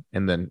ago,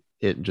 and then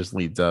it just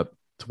leads up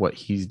to what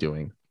he's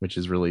doing, which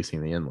is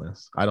releasing the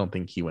Endless. I don't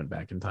think he went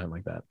back in time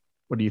like that.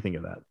 What do you think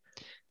of that?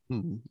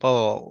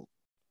 Well,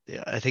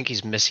 yeah, I think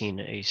he's missing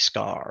a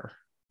scar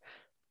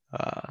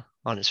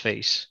on his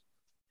face.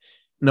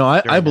 No,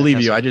 I believe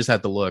you. I just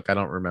had to look. I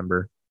don't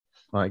remember.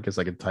 I guess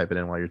I could type it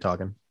in while you're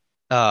talking.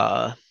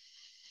 But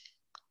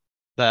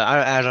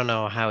I don't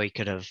know how he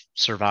could have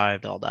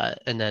survived all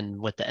that. And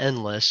then with the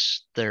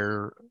Endless,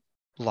 they're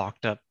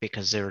locked up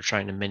because they were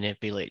trying to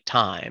manipulate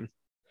time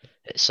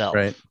itself.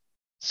 Right.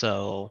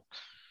 So,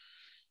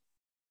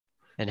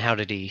 and how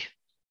did he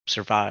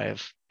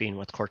survive being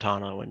with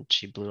Cortana when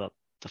she blew up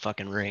the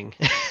fucking ring?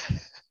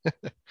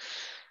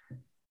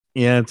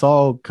 Yeah, it's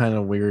all kind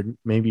of weird,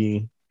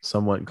 maybe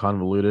somewhat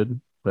convoluted,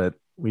 but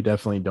we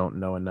definitely don't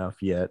know enough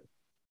yet.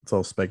 It's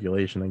all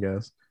speculation, I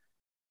guess.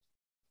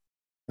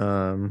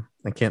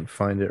 I can't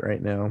find it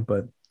right now,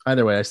 but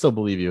either way, I still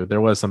believe you. There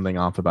was something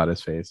off about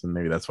his face, and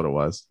maybe that's what it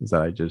was, is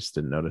that I just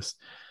didn't notice.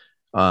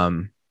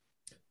 All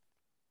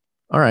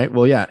right.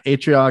 Well, yeah,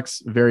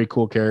 Atriox, very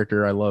cool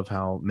character. I love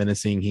how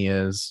menacing he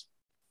is.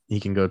 he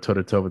can go toe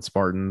to toe with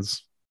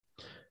Spartans.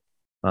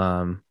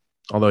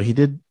 Although he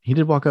did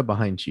walk up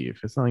behind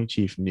Chief. It's not like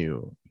Chief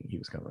knew he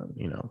was coming.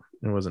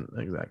 It wasn't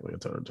exactly a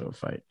toe to toe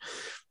fight.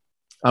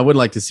 I would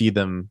like to see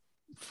them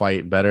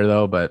fight better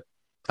though, but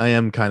I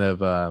am kind of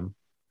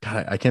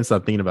God, I can't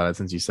stop thinking about it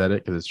since you said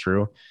it because it's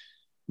true.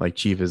 Like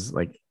Chief is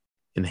like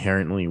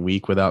inherently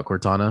weak without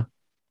Cortana.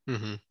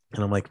 Mm-hmm.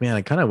 And I'm like, man,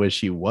 I kind of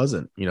wish he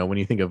wasn't. When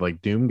you think of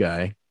like Doom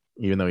Guy,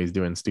 even though he's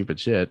doing stupid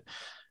shit,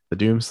 the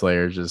Doom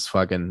Slayer is just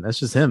fucking. That's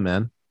just him,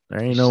 man.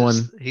 There ain't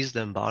one. He's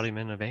the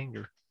embodiment of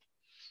anger.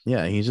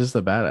 Yeah, he's just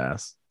a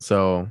badass.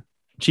 So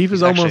Chief He's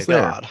is almost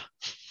there. God.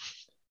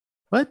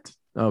 What?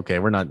 Okay,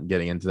 we're not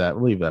getting into that.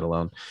 We'll leave that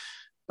alone.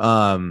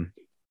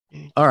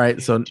 All right,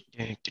 so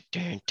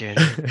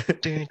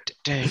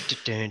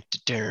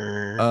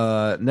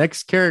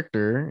next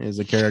character is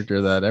a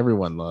character that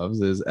everyone loves,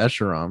 is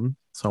Escharum.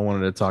 So I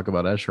wanted to talk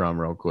about Escharum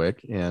real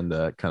quick and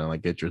kind of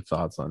like get your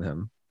thoughts on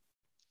him.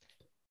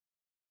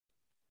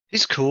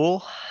 He's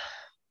cool,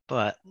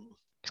 but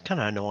he's kind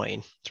of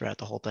annoying throughout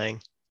the whole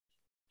thing.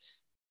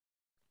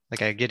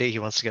 Like, I get it, he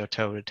wants to go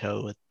toe to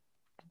toe with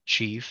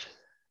Chief.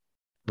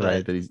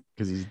 Right, that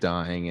because he's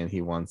dying and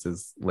he wants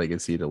his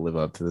legacy to live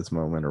up to this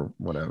moment or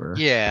whatever.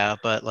 Yeah,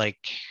 but like,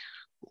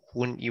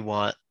 wouldn't you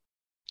want,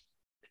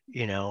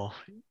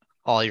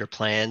 all your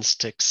plans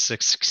to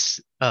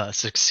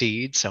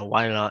succeed? So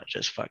why not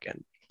just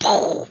fucking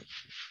throw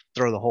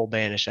the whole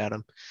banish at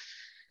him?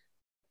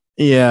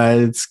 Yeah,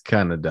 it's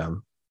kind of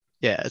dumb.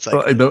 Yeah, it's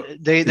like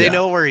they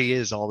know where he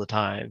is all the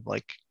time.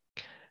 Like,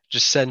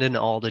 just send in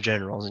all the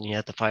generals and you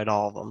have to fight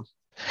all of them,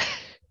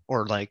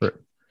 or like. Sure.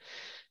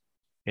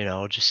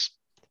 Just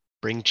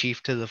bring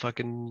Chief to the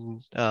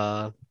fucking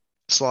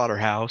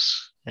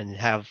slaughterhouse and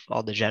have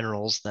all the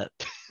generals that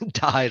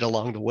died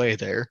along the way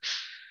there.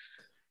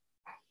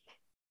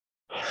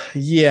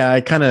 Yeah, I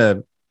kind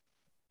of,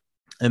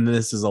 and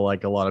this is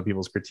like a lot of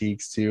people's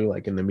critiques too,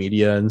 like in the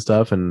media and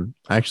stuff. And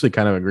I actually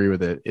kind of agree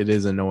with it. It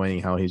is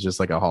annoying how he's just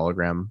like a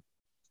hologram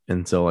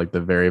until like the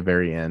very,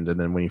 very end. And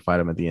then when you fight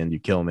him at the end, you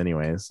kill him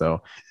anyway.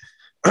 So,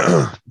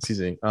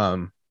 excuse me.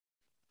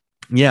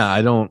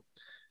 Yeah,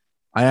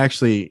 I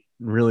actually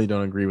really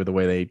don't agree with the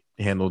way they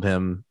handled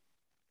him.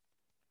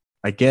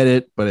 I get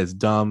it, but it's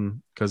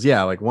dumb because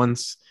like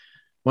once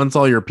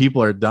all your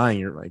people are dying,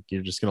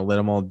 you're just gonna let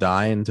them all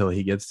die until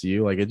he gets to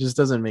you. Like, it just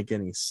doesn't make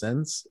any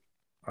sense.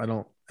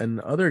 And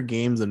other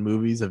games and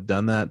movies have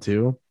done that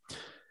too.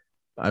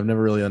 I've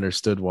never really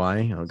understood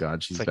why. Oh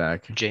God, she's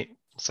back.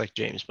 It's like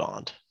James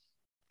Bond.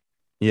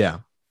 Yeah,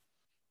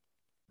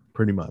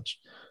 pretty much.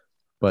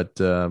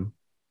 But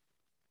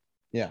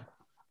yeah.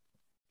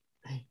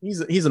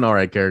 He's an all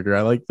right character.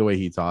 I like the way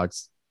he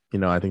talks.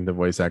 I think the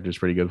voice actor is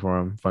pretty good for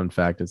him. Fun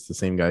fact, it's the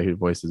same guy who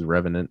voices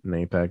Revenant in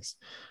Apex.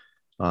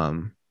 I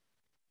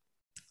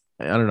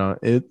don't know.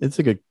 It's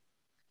a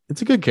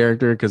good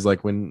character because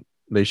like when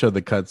they showed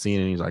the cutscene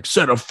and he's like,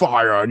 set a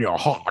fire on your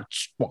hot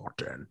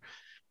spot, and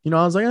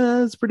I was like,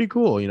 that's pretty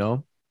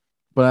cool,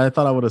 but I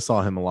thought I would have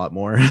saw him a lot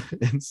more.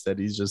 Instead,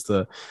 he's just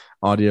a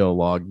audio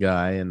log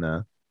guy and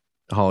a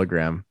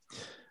hologram.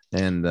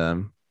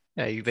 And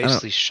yeah, you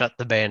basically shut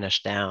the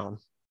banish down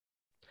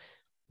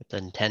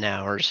within 10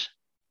 hours.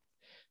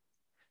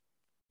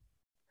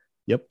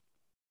 Yep.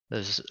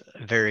 There's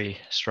a very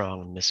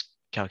strong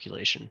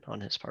miscalculation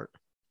on his part.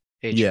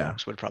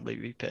 Aatrox would probably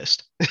be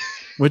pissed.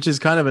 Which is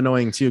kind of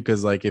annoying too,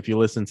 because like if you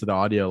listen to the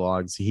audio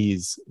logs,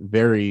 he's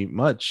very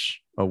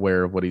much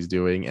aware of what he's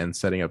doing and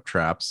setting up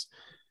traps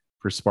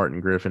for Spartan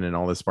Griffin and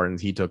all the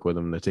Spartans he took with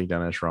him to take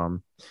down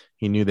Escharum.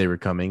 He knew they were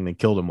coming. They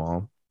killed them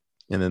all.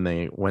 And then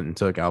they went and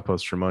took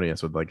Outpost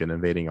Tremonius with like an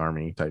invading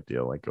army type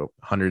deal, like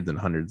hundreds and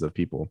hundreds of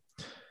people.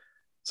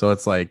 So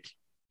it's like,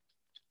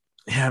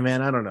 yeah,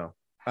 man, I don't know.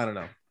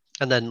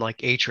 And then like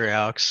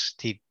Aatrox,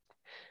 he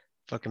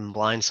fucking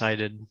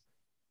blindsided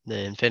the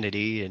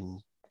Infinity and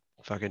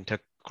fucking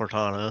took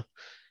Cortana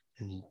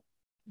and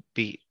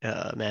beat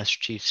Master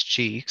Chief's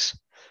cheeks.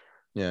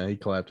 Yeah, he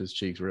clapped his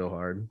cheeks real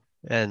hard.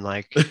 And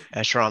like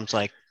Escherum's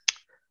like,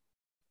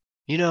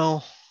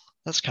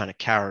 that's kind of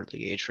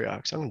cowardly,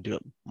 Aatrox. I'm gonna do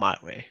it my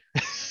way.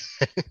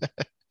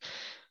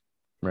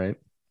 Right.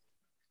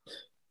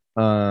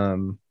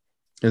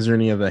 Is there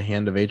any of the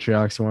Hand of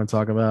Aatrox you want to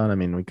talk about? I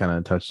mean, we kind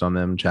of touched on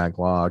them, Jack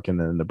Locke, and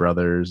then the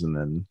brothers, and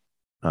then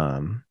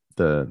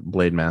the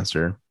Blade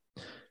Master.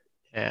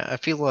 Yeah, I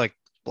feel like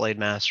Blade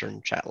Master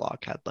and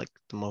Chatlock had like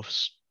the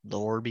most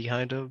lore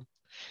behind them.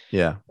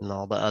 Yeah. And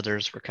all the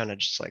others were kind of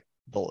just like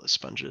bullet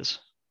sponges,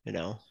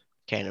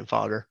 cannon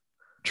fodder.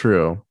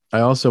 True. I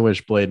also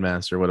wish Blade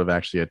Master would have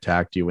actually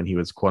attacked you when he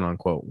was quote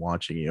unquote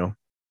watching you.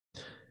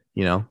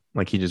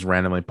 Like he just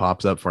randomly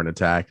pops up for an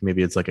attack.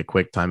 Maybe it's like a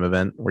quick time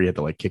event where you have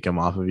to like kick him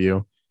off of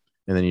you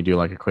and then you do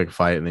like a quick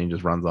fight and then he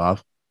just runs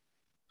off.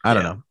 I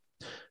don't know.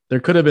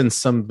 There could have been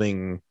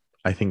something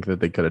I think that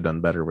they could have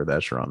done better with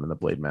Escharum and the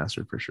Blade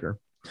Master for sure.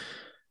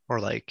 Or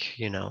like,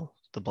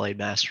 the Blade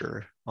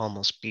Master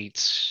almost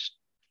beats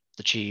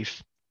the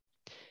Chief.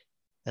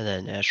 And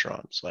then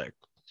Escherum's like,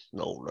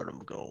 no, let him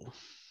go.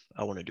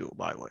 I want to do it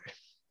my way.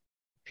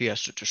 he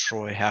has to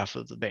destroy half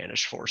of the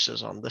banished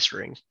forces on this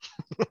ring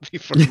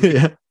before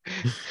Yeah.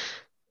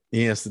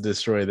 He has to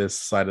destroy this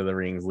side of the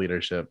ring's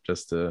leadership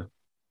just to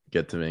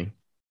get to me.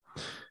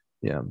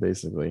 Yeah,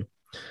 basically.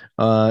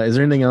 Is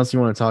there anything else you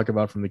want to talk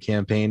about from the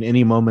campaign?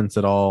 Any moments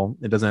at all?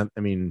 It doesn't,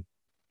 I mean,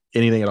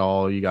 anything at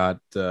all. You got,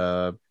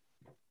 what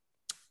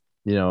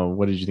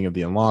did you think of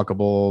the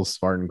unlockables,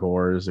 Spartan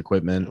cores,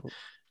 equipment?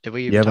 Did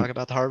we You even haven't, talk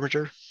about the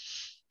Harbinger?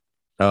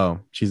 oh,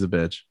 she's a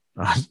bitch.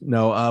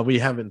 No, we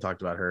haven't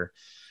talked about her.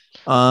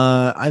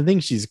 I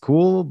think she's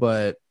cool,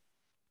 but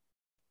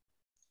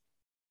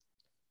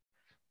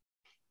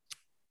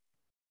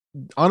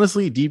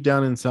honestly, deep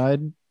down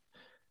inside,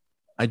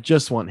 I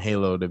just want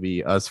Halo to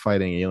be us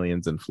fighting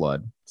aliens in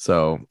Flood.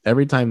 So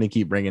every time they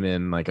keep bringing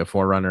in like a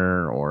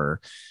Forerunner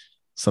or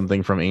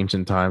something from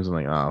ancient times, I'm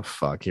like, oh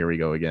fuck, here we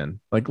go again.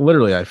 Like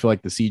literally, I feel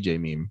like the CJ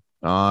meme.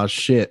 Oh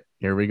shit,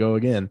 here we go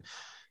again.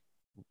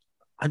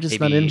 I'm just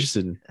not Maybe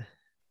interested.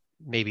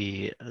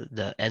 maybe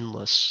the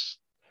Endless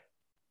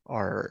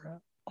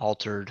are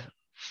altered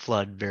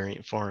Flood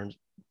variant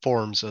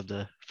forms of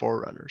the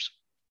Forerunners.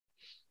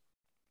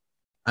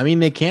 I mean,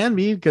 they can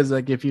be because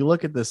like if you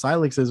look at the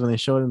Silexes when they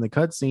show it in the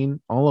cutscene,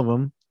 all of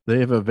them they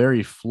have a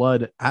very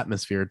Flood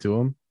atmosphere to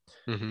them.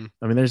 Mm-hmm.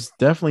 I mean, there's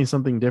definitely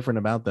something different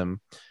about them.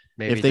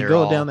 Maybe If they they're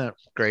go all down that,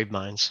 grave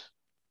mines.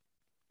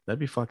 that'd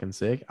be fucking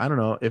sick. I don't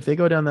know if they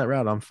go down that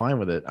route. I'm fine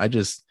with it.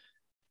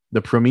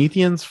 The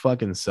Prometheans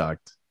fucking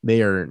sucked.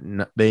 They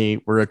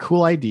were a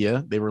cool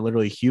idea. They were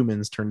literally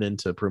humans turned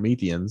into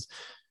Prometheans.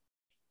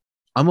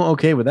 I'm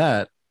okay with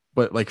that,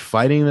 but like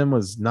fighting them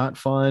was not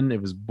fun.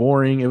 It was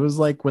boring. It was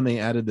like when they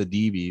added the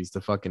DBs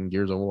to fucking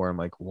Gears of War. I'm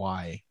like,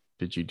 why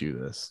did you do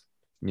this?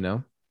 You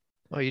know?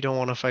 Well, you don't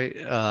want to fight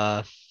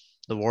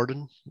the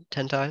Warden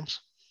 10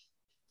 times?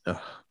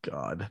 Oh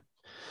God.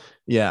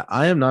 Yeah,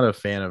 I am not a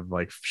fan of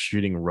like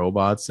shooting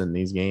robots in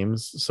these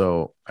games,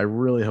 so I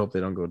really hope they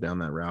don't go down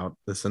that route.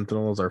 The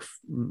Sentinels are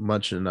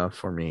much enough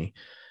for me,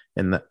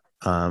 and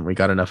we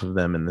got enough of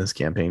them in this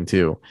campaign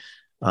too.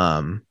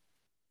 Um,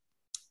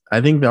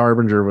 I think the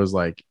Harbinger was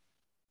like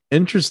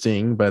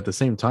interesting, but at the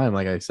same time,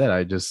 like I said,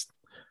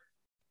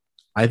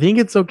 I think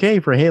it's okay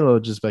for Halo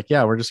just like,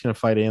 yeah, we're just gonna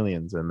fight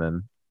aliens and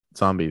then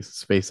zombies,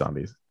 space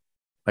zombies.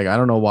 Like I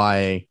don't know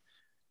why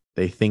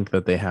they think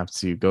that they have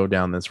to go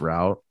down this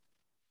route.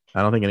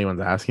 I don't think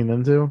anyone's asking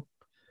them to.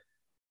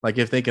 Like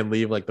if they can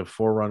leave like the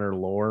Forerunner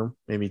lore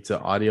maybe to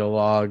audio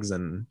logs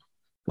and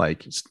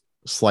like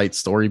slight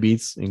story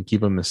beats and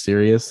keep them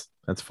mysterious,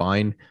 that's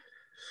fine.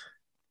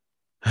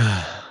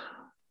 I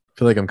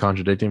feel like I'm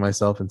contradicting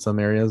myself in some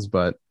areas,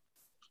 but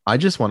I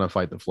just want to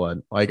fight the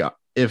Flood. Like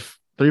if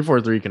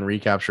 343 can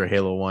recapture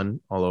Halo 1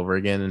 all over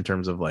again in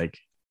terms of like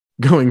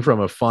going from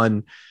a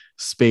fun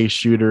space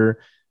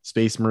shooter,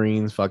 space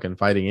marines fucking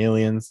fighting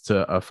aliens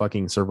to a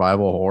fucking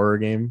survival horror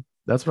game,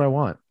 that's what I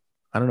want.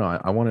 I don't know.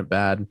 I want it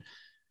bad.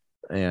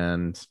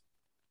 And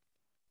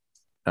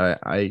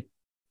I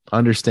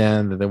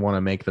understand that they want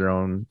to make their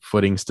own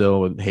footing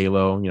still with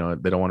Halo.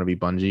 They don't want to be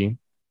Bungie.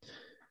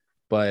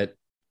 But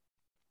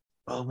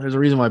there's a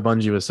reason why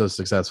Bungie was so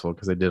successful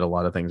because they did a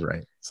lot of things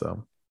right.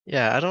 So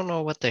Yeah, I don't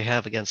know what they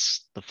have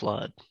against the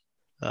Flood.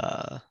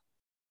 Uh,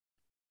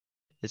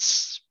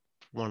 it's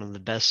one of the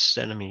best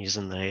enemies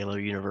in the Halo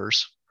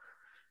universe.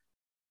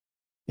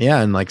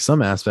 yeah, and like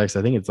some aspects,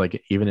 I think it's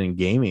like even in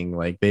gaming,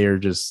 like they are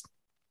just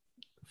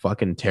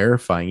fucking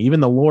terrifying. Even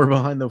the lore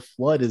behind the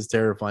Flood is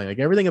terrifying. Like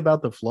everything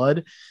about the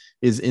Flood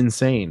is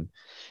insane.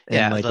 And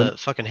Yeah, like the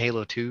fucking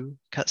Halo 2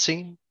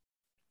 cutscene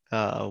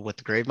with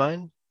the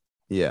Gravemind,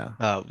 yeah,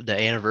 the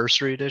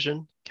anniversary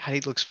edition. God,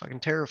 he looks fucking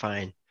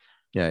terrifying.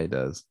 yeah, he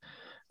does.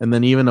 And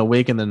then even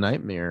Awaken the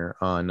Nightmare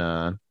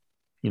on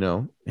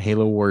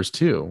Halo Wars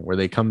 2, where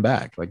they come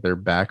back. Like they're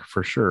back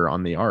for sure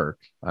on the arc.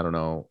 I don't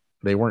know.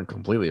 They weren't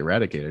completely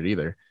eradicated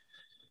either.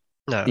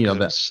 No, You know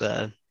because it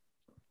that was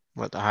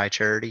what, the High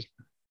Charity.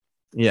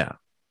 yeah.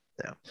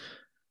 Yeah.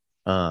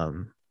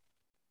 Um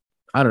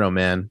I don't know,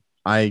 man.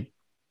 I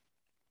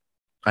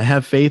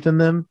have faith in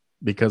them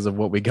because of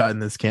what we got in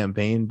this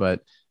campaign,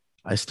 but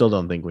I still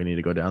don't think we need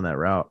to go down that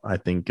route. I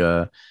think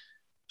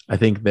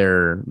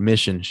their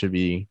mission should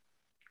be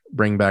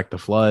bring back the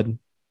Flood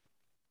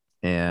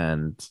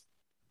and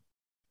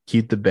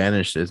keep the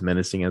Banished as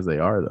menacing as they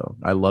are, though.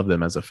 I love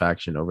them as a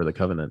faction over the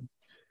Covenant.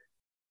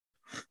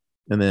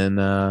 And then,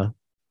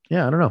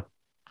 yeah, I don't know.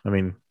 I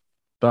mean,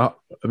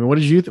 what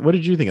did you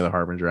think of the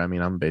Harbinger? I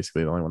mean, I'm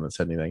basically the only one that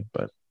said anything,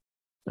 but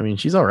I mean,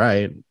 she's all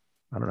right.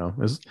 I don't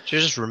know. She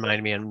just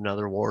reminded me of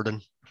another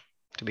Warden,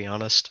 to be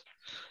honest.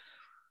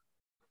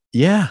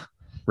 Yeah,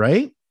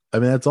 right. I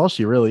mean, that's all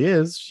she really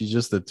is. She's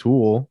just a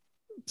tool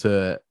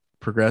to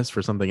progress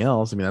for something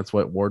else. I mean, that's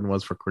what Warden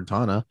was for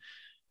Cortana.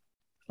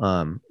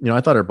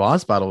 I thought her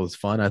boss battle was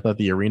fun. I thought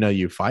the arena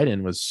you fight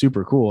in was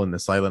super cool in the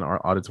silent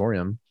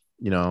auditorium.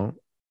 You know,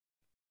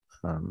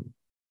 um,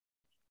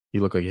 you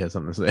look like you had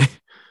something to say,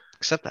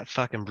 Except that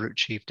fucking brute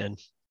chieftain.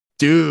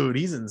 dude.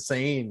 He's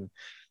insane.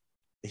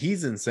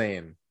 He's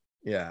insane.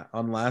 Yeah,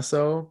 on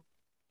Lasso,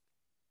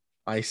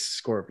 I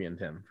scorpioned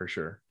him for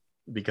sure.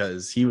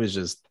 because he was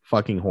just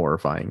fucking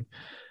horrifying.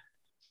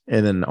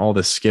 And then all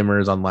the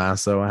skimmers on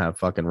Lasso have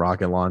fucking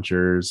rocket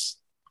launchers.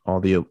 All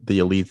the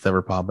elites that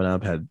were popping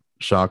up had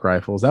shock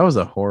rifles. That was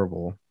a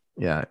horrible.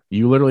 Yeah,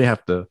 you literally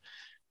have to.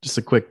 Just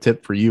a quick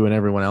tip for you and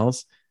everyone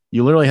else: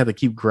 you literally have to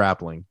keep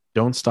grappling.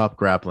 Don't stop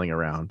grappling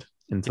around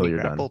until you're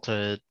grapple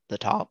done. to the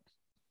top.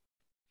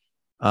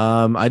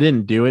 I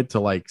didn't do it to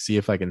like see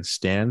if I can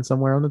stand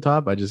somewhere on the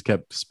top. I just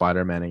kept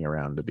Spider-Manning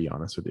around, to be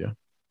honest with you,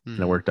 and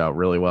it worked out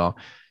really well.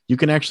 You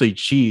can actually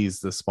cheese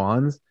the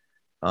spawns.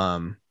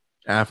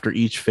 After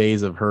each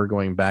phase of her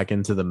going back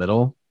into the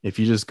middle, if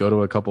you just go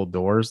to a couple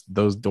doors,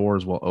 those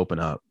doors will open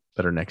up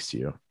that are next to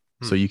you.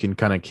 So you can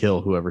kind of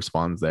kill whoever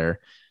spawns there.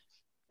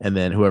 And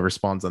then whoever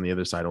spawns on the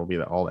other side will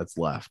be all that's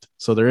left.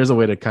 So there is a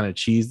way to kind of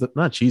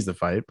not cheese the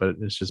fight, but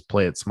it's just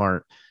play it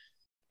smart.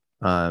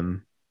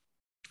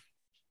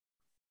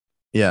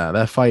 Yeah,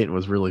 that fight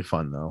was really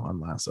fun though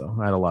on Lasso.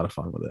 I had a lot of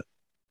fun with it.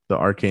 The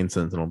Arcane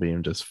Sentinel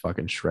beam just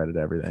fucking shredded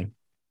everything.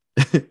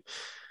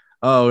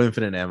 Oh,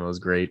 Infinite Ammo is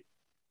great.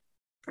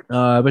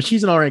 But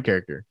she's an all right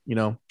character. You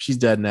know, she's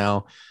dead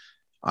now.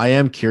 I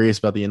am curious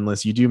about the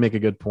Endless. You do make a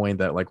good point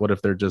that, like, what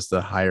if they're just a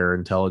higher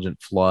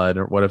intelligent flood,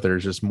 or what if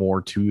there's just more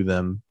to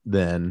them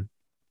than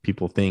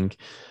people think?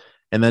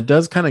 And that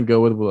does kind of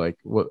go with like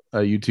what a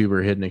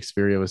YouTuber Hidden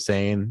Xperia was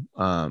saying.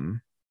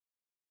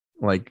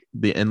 Like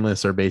the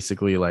Endless are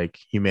basically like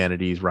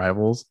humanity's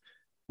rivals.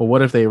 Well,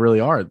 what if they really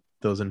are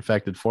those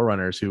infected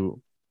Forerunners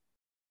who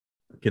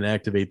can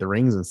activate the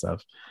rings and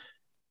stuff?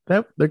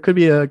 That there could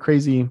be a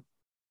crazy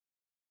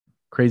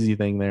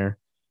thing there.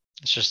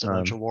 It's just a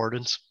bunch of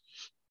wardens.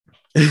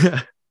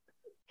 I'd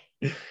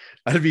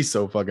be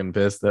so fucking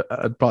pissed that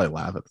I'd probably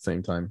laugh at the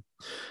same time.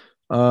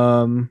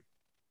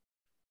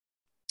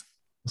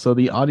 So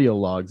the audio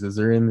logs, is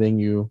there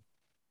anything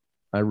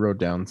I wrote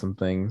down some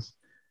things.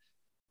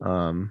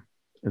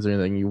 Is there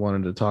anything you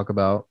wanted to talk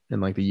about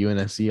in like the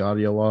UNSC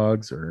audio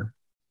logs, or?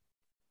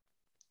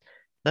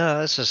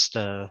 No, it's just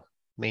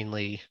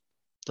mainly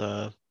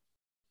the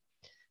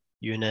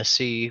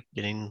UNSC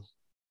getting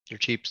their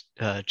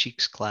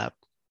cheeks clapped.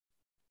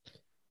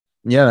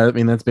 Yeah, I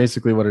mean, that's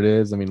basically what it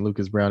is. I mean,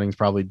 Lucas Browning's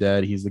probably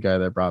dead. He's the guy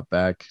that brought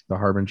back the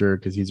Harbinger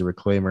because he's a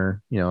reclaimer.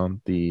 You know,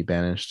 the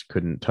Banished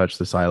couldn't touch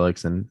the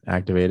Silex and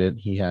activate it.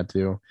 He had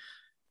to.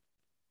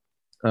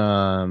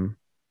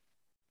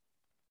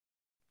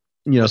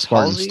 You know, Was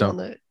Spartan Halsey Stone on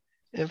the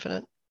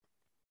Infinite?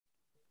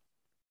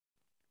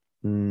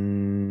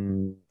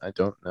 I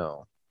don't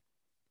know.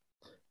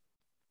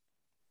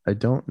 I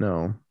don't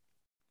know.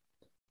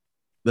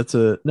 That's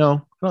a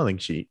no. I don't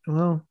think she.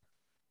 Well,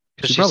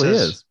 she probably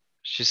is.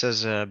 She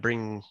says,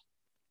 "Bring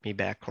me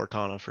back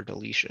Cortana for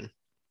deletion."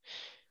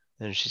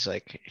 And she's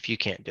like, "If you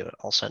can't do it,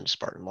 I'll send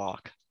Spartan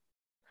Locke."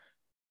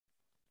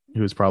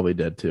 He was probably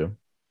dead too.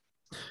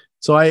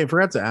 So I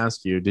forgot to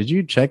ask you: did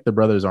you check the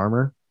brothers'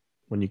 armor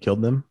when you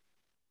killed them?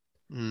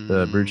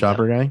 The Brute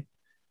Chopper guy.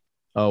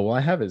 Oh well,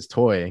 I have his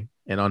toy,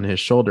 and on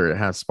his shoulder it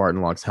has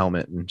Spartan Locke's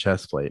helmet and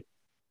chest plate.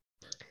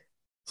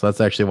 So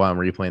that's actually why I'm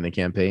replaying the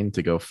campaign,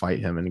 to go fight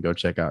him and go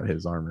check out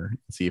his armor and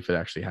see if it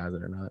actually has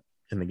it or not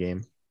in the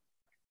game.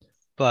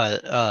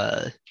 But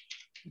a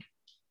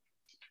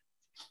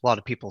lot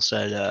of people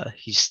said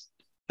he's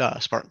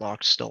Spartan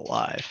Locke's still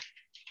alive.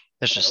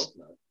 It's just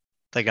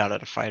they got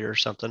at a fight or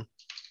something.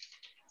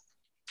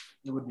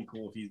 It would be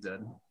cool if he's dead.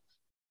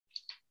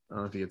 I don't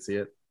know if you could see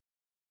it.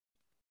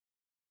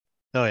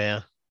 Oh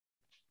yeah.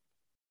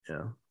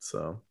 Yeah.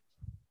 So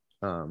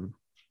I'm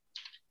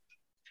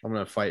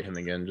gonna fight him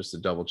again just to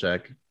double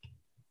check.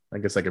 I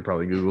guess I could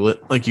probably Google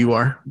it like you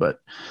are, but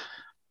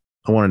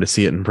I wanted to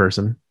see it in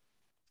person.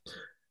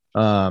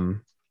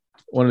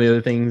 One of the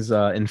other things,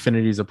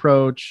 Infinity's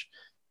approach.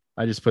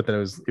 I just put that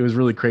it was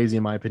really crazy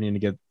in my opinion to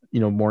get,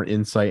 you know, more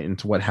insight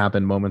into what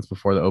happened moments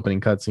before the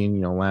opening cutscene.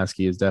 You know,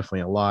 Lasky is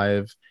definitely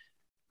alive.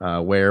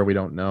 Where we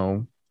don't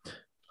know.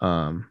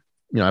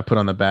 You know, I put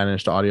on the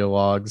Banished audio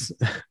logs.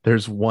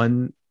 There's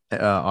one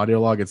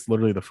audio log. It's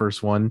literally the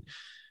first one,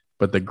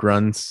 but the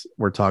grunts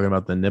were talking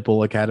about the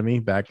Nipple Academy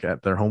back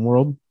at their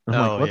homeworld. I'm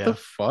like, what the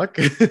fuck?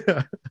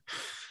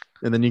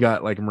 And then you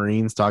got like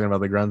Marines talking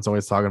about the grunts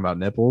always talking about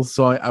nipples.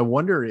 So I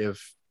wonder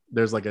if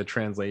there's like a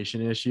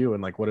translation issue,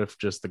 and like, what if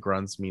just the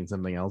grunts mean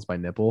something else by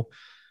nipple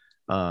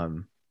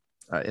in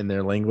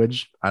their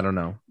language? I don't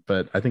know,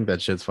 but I think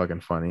that shit's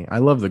fucking funny. I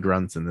love the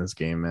grunts in this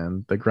game,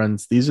 man. The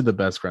grunts, these are the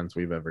best grunts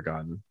we've ever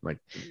gotten, like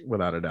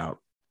without a doubt.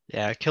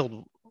 Yeah, I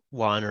killed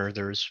one, or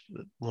there was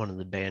one of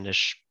the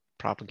Banished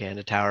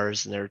propaganda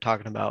towers, and they were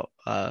talking about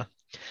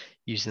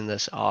using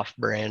this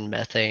off-brand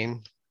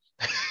methane.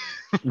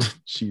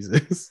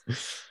 Jesus.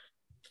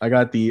 I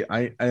got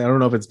I don't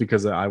know if it's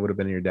because I would have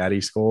been in your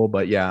daddy's skull,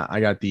 but yeah,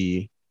 I got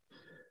the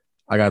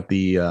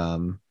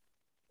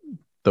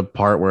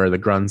part where the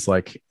grunt's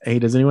like, hey,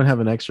 does anyone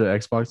have an extra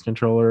Xbox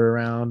controller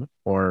around,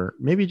 or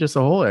maybe just a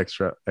whole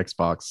extra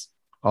Xbox?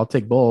 I'll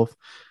take both.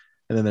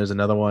 And then there's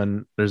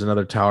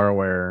another tower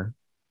where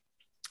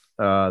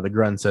the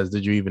grunt says,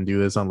 did you even do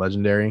this on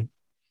Legendary?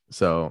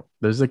 So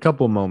there's a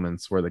couple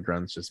moments where the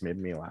grunts just made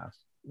me laugh.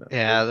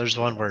 Yeah, there's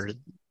one where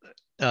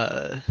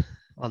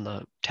on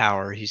the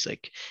tower, he's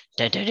like,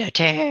 da, da, da,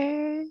 da,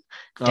 da,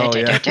 Oh da,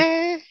 yeah. da,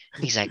 da.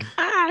 He's like,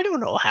 I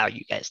don't know how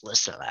you guys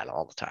listen to that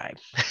all the time.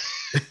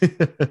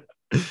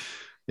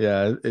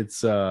 Yeah,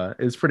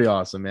 it's pretty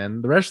awesome,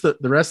 man. The rest of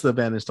the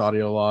banished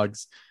audio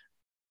logs,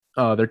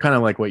 they're kind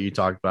of like what you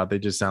talked about. They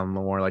just sound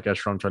more like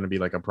Eshram trying to be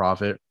like a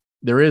prophet.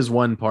 There is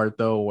one part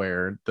though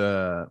where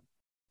an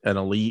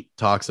elite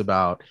talks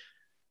about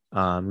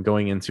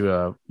going into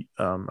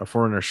a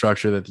foreigner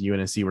structure that the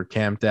UNSC were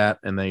camped at,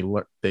 and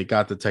they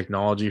got the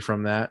technology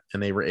from that,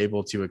 and they were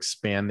able to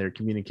expand their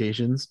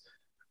communications.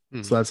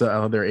 So that's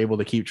how they're able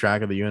to keep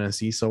track of the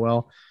UNSC so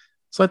well.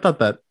 So I thought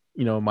that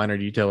minor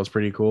detail was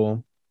pretty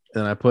cool.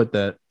 And I put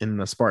that in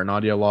the Spartan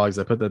audio logs.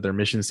 I put that their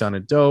mission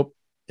sounded dope,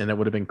 and it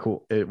would have been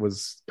cool. It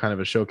was kind of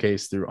a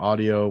showcase through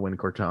audio when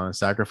Cortana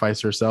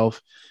sacrificed herself.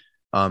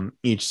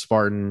 Each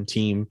Spartan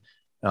team,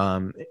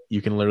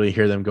 you can literally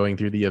hear them going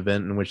through the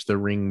event in which the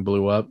ring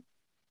blew up,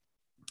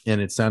 and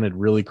it sounded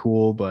really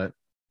cool. But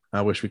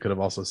I wish we could have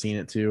also seen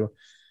it too.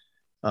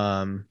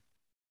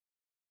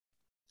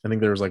 I think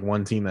there was like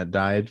one team that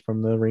died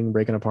from the ring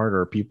breaking apart,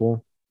 or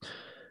people,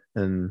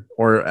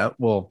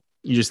 well,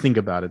 you just think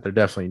about it. They're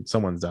definitely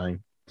someone's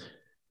dying.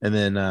 And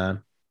then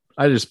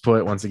I just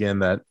put once again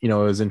that it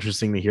was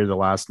interesting to hear the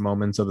last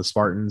moments of the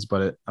Spartans,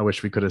 but I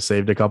wish we could have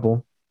saved a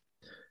couple,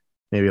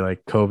 maybe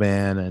like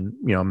Kovan and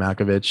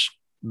Makovich.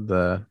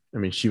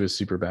 She was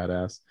super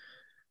badass.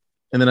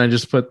 And then I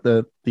just put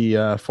the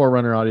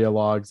Forerunner audio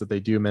logs that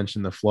they do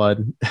mention the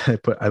flood.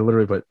 I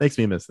literally put makes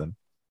me miss them.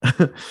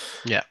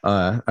 Yeah.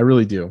 I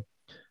really do.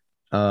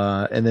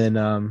 And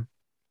then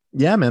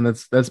yeah, man,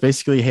 that's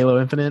basically Halo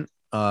Infinite.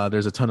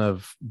 There's a ton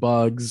of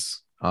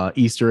bugs,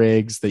 Easter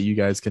eggs that you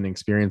guys can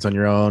experience on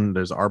your own.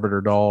 There's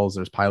Arbiter dolls,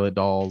 there's pilot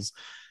dolls.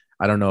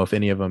 I don't know if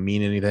any of them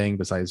mean anything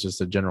besides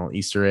just a general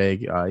Easter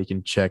egg. You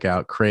can check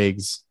out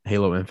Craig's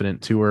Halo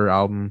Infinite tour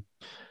album.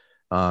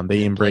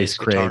 They embrace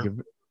Craig.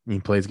 Guitar. He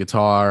plays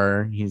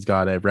guitar. He's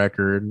got a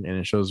record, and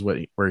it shows where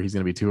he's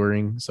going to be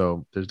touring.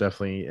 So there's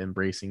definitely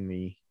embracing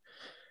the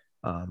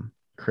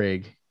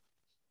Craig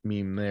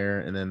meme there.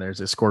 And then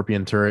there's a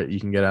Scorpion turret you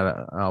can get out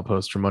of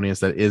Outpost Tremonius.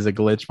 That is a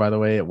glitch, by the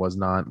way. It was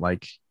not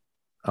like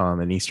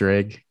an Easter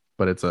egg,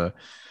 but it's a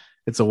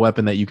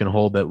weapon that you can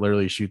hold that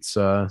literally shoots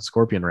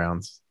Scorpion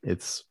rounds.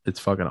 It's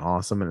fucking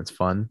awesome, and it's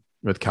fun.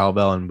 With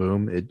Cowbell and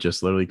Boom, it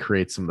just literally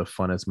creates some of the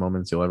funnest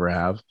moments you'll ever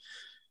have.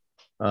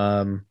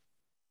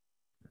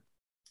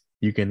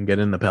 You can get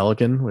in the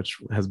Pelican, which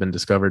has been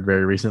discovered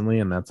very recently,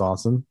 and that's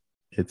awesome.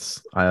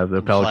 I have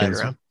the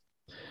Pelicans.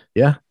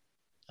 Yeah.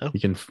 Oh.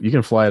 You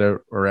can fly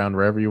it around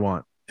wherever you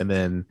want. And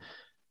then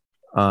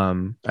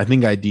I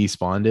think I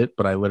despawned it,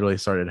 but I literally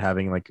started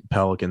having like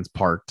Pelicans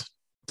parked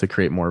to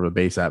create more of a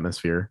base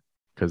atmosphere,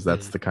 because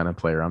that's the kind of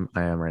player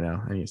I am right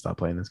now. I need to stop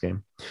playing this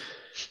game.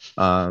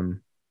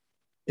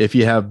 If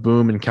you have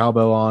Boom and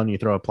Cowbell on, you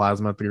throw a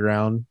plasma at the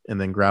ground and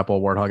then grapple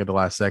Warthog at the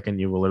last second,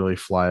 you will literally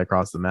fly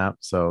across the map.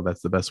 So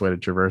that's the best way to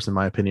traverse, in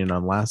my opinion,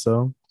 on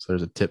Lasso. So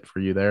there's a tip for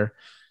you there.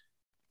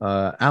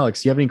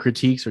 Alex, do you have any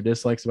critiques or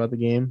dislikes about the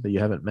game that you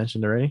haven't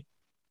mentioned already?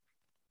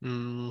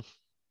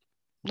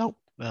 Nope.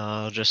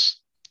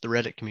 Just the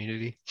Reddit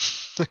community.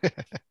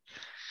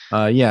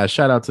 Yeah,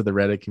 shout out to the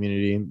Reddit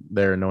community.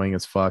 They're annoying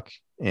as fuck.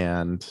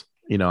 And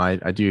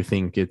I do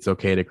think it's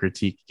okay to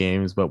critique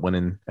games, but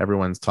when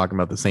everyone's talking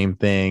about the same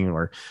thing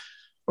or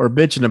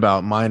bitching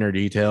about minor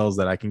details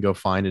that I can go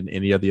find in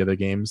any of the other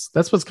games,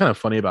 that's what's kind of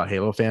funny about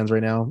Halo fans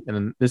right now.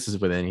 And this is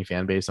with any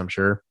fan base, I'm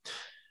sure.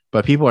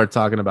 But people are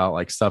talking about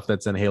like stuff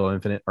that's in Halo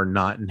Infinite or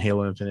not in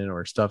Halo Infinite,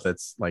 or stuff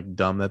that's like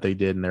dumb that they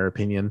did in their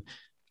opinion.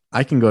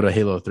 I can go to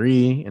Halo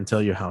 3 and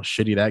tell you how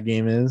shitty that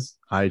game is.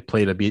 I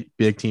played a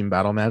big team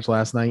battle match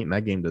last night, and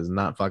that game does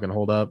not fucking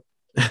hold up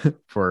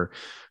for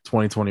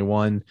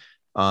 2021.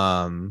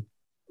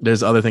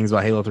 There's other things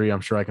about Halo 3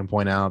 I'm sure I can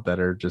point out that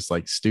are just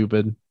like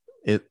stupid.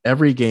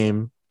 Every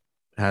game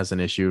has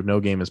an issue. No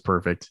game is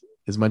perfect.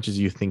 As much as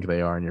you think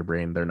they are in your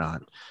brain, they're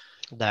not.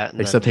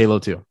 Except Halo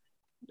 2.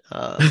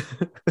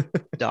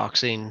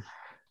 Doxing.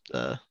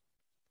 Well,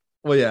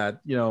 yeah,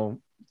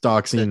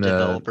 doxing the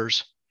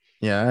developers.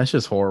 Yeah, it's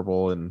just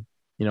horrible. And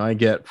I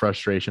get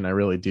frustration. I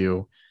really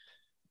do.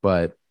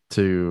 But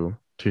to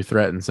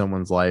threaten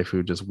someone's life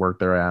who just worked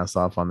their ass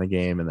off on the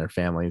game and their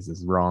families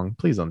is wrong.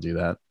 Please don't do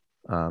that.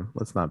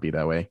 Let's not be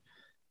that way.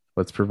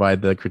 Let's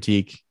provide the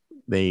critique.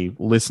 They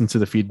listen to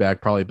the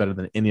feedback probably better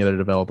than any other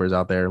developers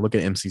out there. Look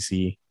at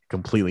MCC,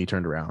 completely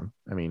turned around.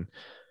 I mean,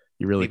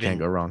 you really can't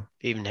go wrong.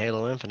 Even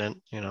Halo Infinite,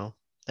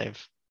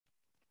 they've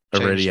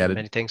already added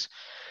many things.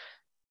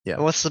 Yeah.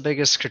 And what's the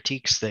biggest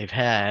critiques they've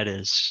had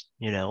is,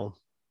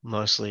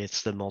 mostly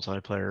it's the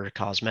multiplayer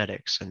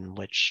cosmetics, in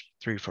which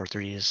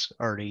 343 is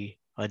already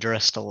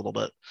addressed a little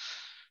bit.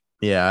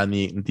 Yeah, and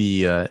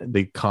the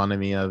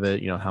economy of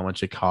it, how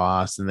much it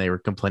costs, and they were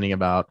complaining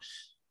about,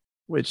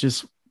 which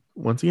is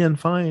once again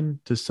fine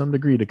to some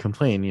degree to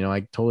complain.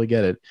 I totally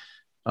get it.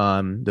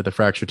 That the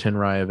Fracture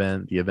Tenrai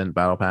event, the event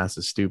battle pass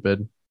is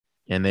stupid,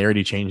 and they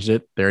already changed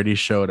it. They already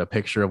showed a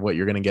picture of what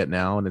you're going to get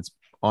now, and it's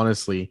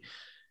honestly,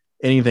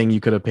 anything you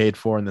could have paid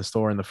for in the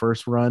store in the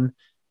first run,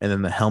 and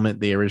then the helmet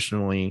they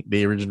originally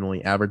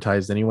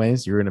advertised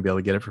anyways, you're going to be able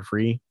to get it for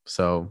free.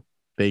 So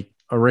they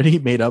already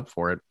made up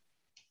for it.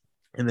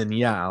 And then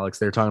Alex,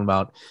 they're talking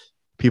about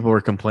people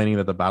were complaining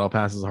that the battle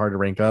pass is hard to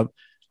rank up.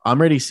 I'm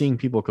already seeing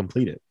people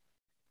complete it.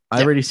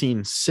 I've already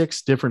seen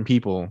 6 different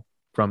people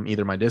from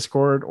either my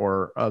Discord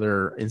or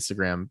other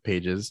Instagram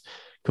pages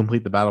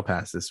complete the battle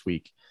pass this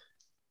week.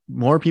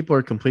 More people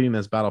are completing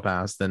this battle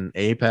pass than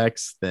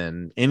Apex,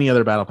 than any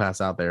other battle pass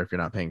out there if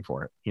you're not paying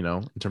for it, in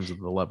terms of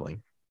the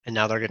leveling. And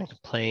now they're going to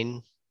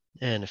complain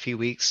in a few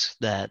weeks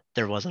that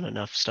there wasn't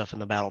enough stuff in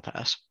the battle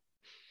pass.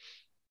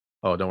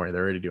 Oh, don't worry.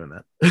 They're already doing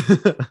that.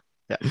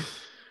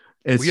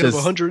 Yeah. We have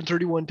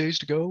 131 days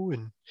to go,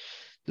 and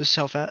this is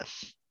how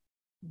fast.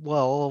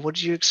 Well, what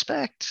did you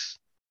expect?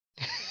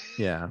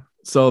 Yeah.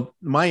 So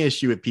my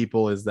issue with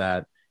people is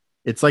that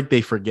it's like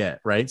they forget,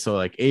 right? So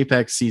like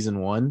Apex season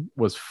 1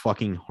 was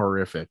fucking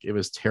horrific. It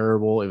was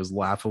terrible. It was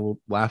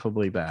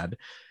laughably bad.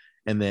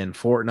 And then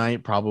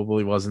Fortnite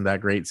probably wasn't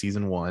that great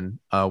season 1.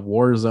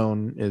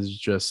 Warzone is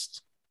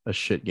just a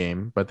shit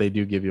game, but they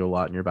do give you a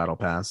lot in your battle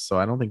pass. So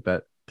I don't think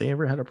that they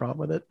ever had a problem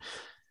with it.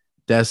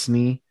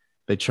 Destiny,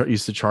 they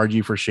used to charge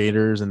you for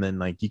shaders, and then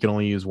like you can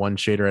only use one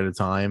shader at a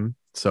time.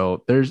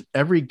 So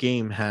every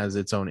game has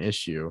its own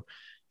issue.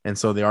 And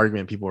so the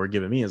argument people were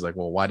giving me is like,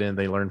 well, why didn't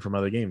they learn from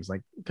other games?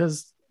 Like,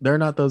 because they're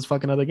not those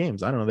fucking other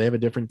games. I don't know. They have a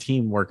different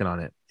team working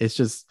on it. It's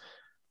just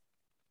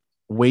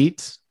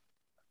wait.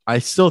 I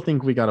still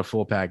think we got a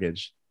full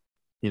package.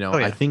 Yeah.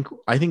 I think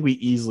we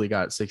easily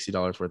got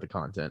 $60 worth of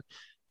content.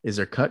 Is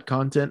there cut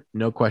content?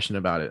 No question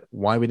about it.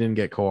 Why we didn't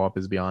get co-op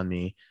is beyond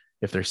me.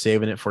 If they're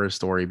saving it for a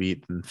story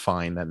beat, then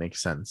fine, that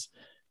makes sense.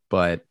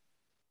 But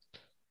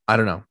I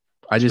don't know.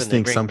 I just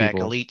think some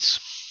people elites.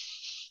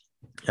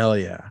 Hell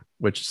yeah,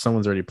 which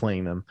someone's already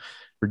playing them.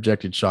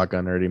 Rejected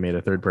Shotgun already made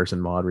a third-person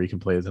mod where you can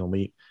play as an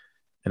elite,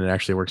 and it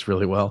actually works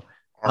really well.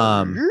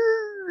 I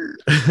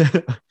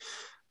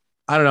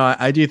don't know.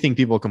 I do think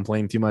people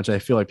complain too much. I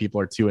feel like people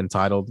are too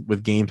entitled.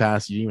 With Game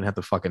Pass, you didn't even have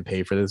to fucking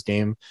pay for this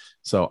game.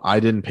 So I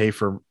didn't pay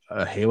for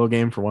a Halo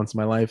game for once in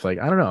my life. Like,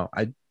 I don't know.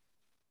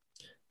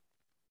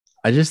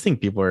 I just think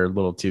people are a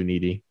little too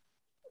needy.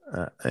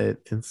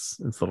 It's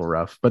a little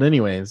rough. But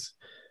anyways,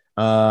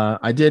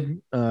 I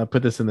did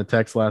put this in the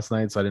text last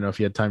night, so I didn't know if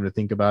you had time to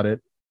think about it.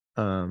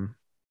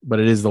 But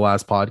it is the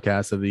last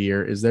podcast of the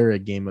year. Is there a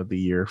game of the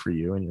year for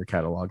you in your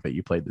catalog that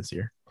you played this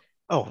year?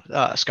 Oh,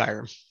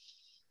 Skyrim.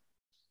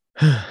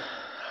 How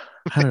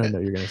did I know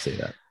you're going to say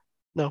that?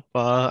 No,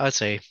 I'd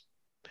say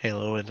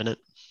Halo Infinite.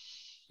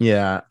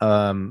 Yeah,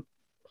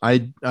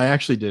 I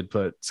actually did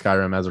put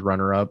Skyrim as a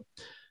runner-up.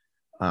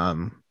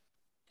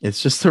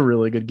 It's just a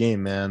really good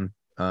game, man.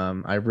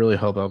 I really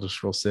hope Elder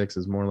Scrolls 6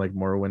 is more like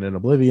Morrowind and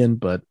Oblivion,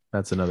 but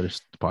that's another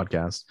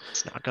podcast.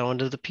 It's not going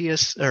to the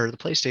PS or the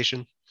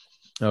PlayStation.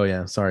 Oh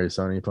yeah, sorry,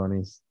 Sony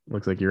ponies.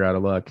 Looks like you're out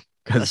of luck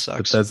because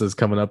Bethesda's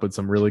coming up with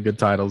some really good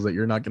titles that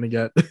you're not going to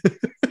get.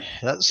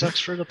 That sucks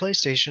for the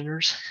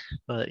PlayStationers,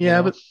 but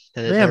but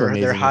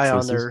they're high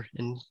on their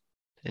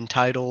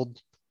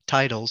entitled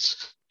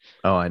titles.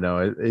 Oh, I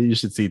know. You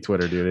should see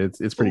Twitter, dude.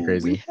 It's pretty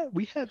crazy.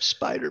 We have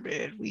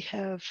Spider-Man. We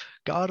have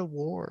God of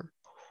War.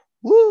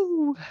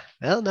 Woo!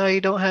 Well, now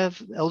you don't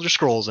have Elder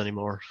Scrolls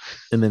anymore.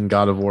 And then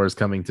God of War is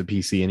coming to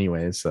PC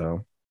anyway,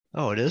 so.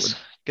 Oh, it is?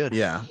 Good.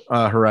 Yeah.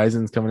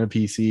 Horizon's coming to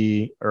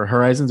PC, or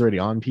Horizon's already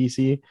on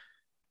PC.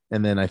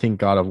 And then I think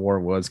God of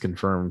War was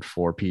confirmed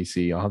for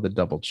PC. I'll have to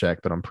double check,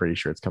 but I'm pretty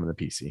sure it's coming to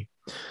PC.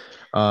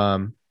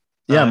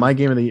 My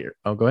game of the year.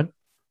 Oh, go ahead.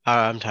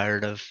 I'm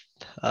tired of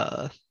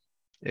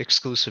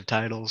exclusive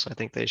titles. I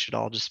think they should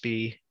all just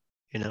be,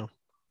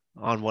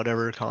 on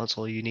whatever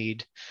console you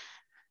need.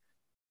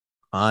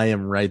 I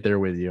am right there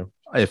with you.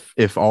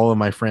 If all of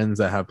my friends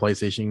that have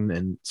PlayStation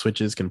and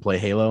Switches can play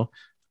Halo,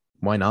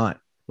 why not?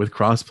 With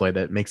crossplay,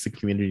 that makes the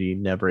community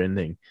never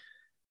ending.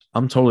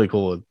 I'm totally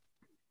cool with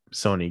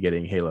Sony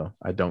getting Halo.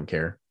 I don't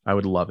care. I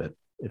would love it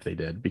if they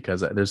did,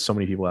 because there's so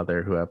many people out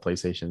there who have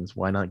PlayStations.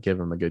 Why not give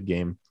them a good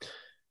game?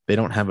 They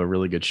don't have a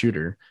really good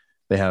shooter.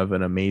 They have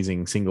an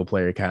amazing single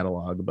player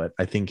catalog, but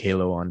I think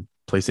Halo on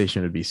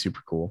PlayStation would be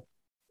super cool.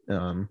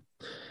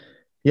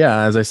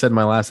 As I said in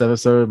my last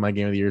episode, my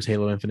game of the year is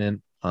Halo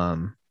Infinite.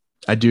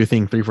 I do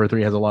think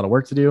 343 has a lot of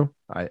work to do.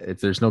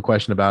 There's no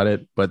question about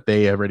it, but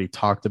they already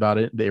talked about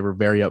it. They were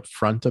very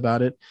upfront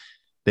about it.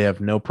 They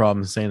have no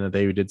problem saying that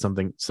they did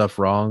stuff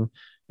wrong.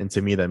 And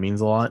to me, that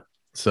means a lot.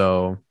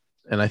 So,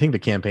 and I think the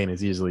campaign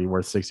is easily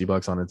worth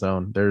 $60 on its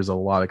own. There's a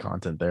lot of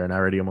content there, and I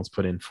already almost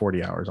put in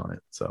 40 hours on it.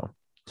 So,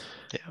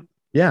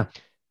 yeah.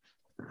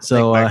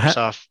 So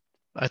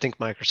I think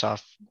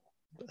Microsoft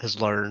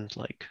has learned,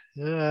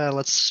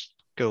 let's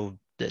go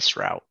this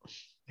route,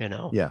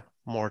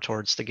 more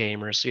towards the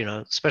gamers,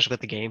 especially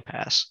with the Game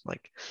Pass.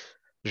 Like,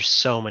 there's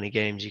so many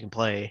games you can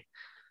play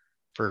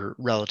for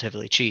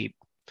relatively cheap.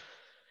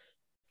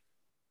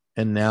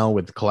 And now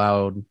with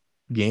cloud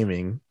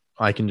gaming,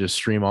 I can just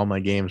stream all my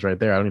games right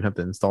there. I don't even have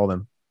to install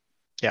them.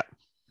 Yeah.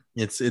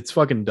 It's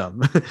fucking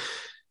dumb.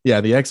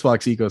 Yeah, the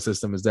Xbox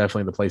ecosystem is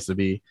definitely the place to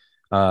be.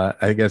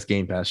 I guess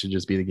Game Pass should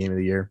just be the game of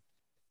the year.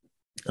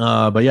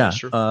 But yeah,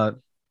 Sure.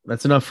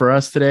 that's enough for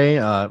us today.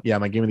 Yeah,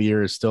 my game of the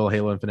year is still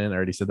Halo Infinite. I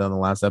already said that in the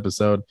last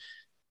episode.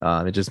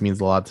 It just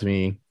means a lot to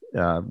me.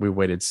 We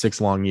waited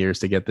 6 long years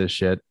to get this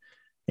shit.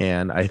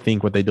 And I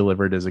think what they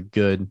delivered is a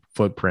good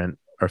footprint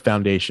or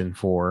foundation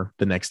for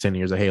the next 10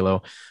 years of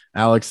Halo.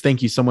 Alex,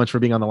 thank you so much for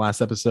being on the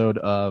last episode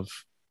of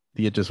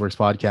the It Just Works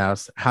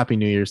podcast. Happy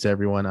New Year's to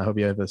everyone. I hope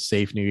you have a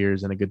safe New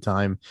Year's and a good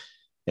time.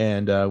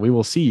 And we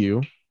will see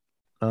you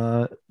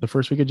the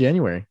first week of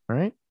January. All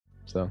right.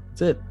 So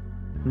that's it.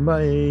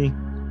 Bye.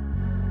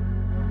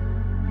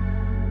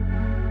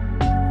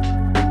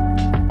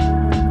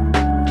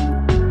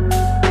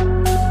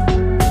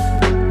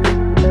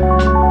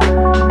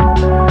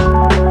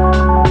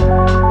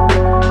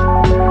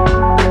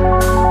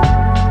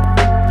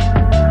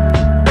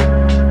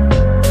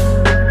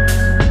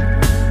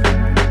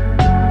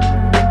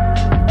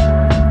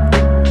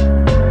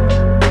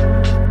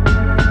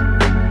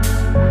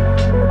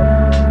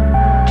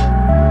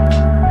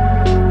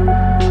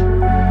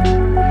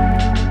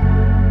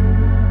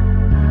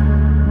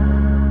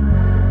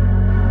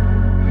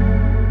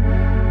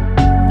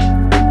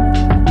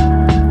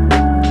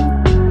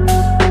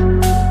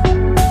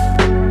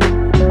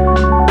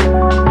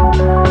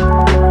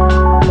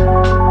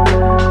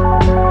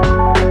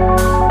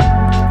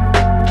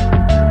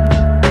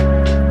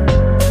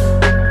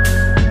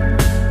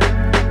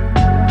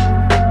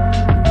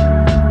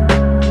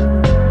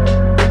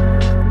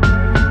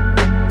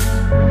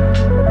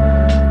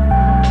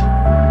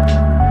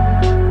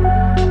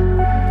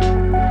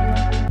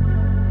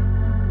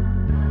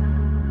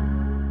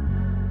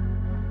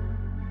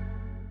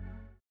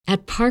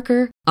 At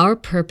Parker, our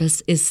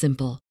purpose is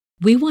simple.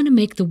 We want to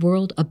make the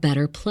world a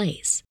better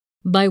place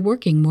by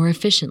working more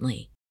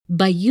efficiently,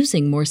 by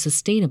using more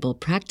sustainable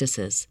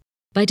practices,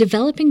 by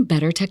developing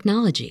better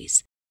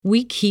technologies.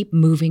 We keep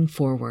moving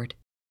forward.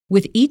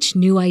 With each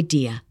new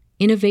idea,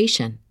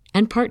 innovation,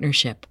 and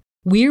partnership,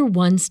 we're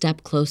one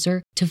step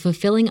closer to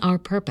fulfilling our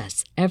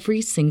purpose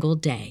every single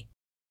day.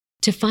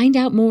 To find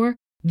out more,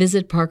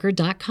 visit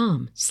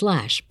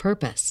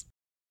parker.com/purpose.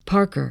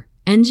 Parker,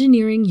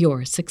 engineering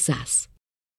your success.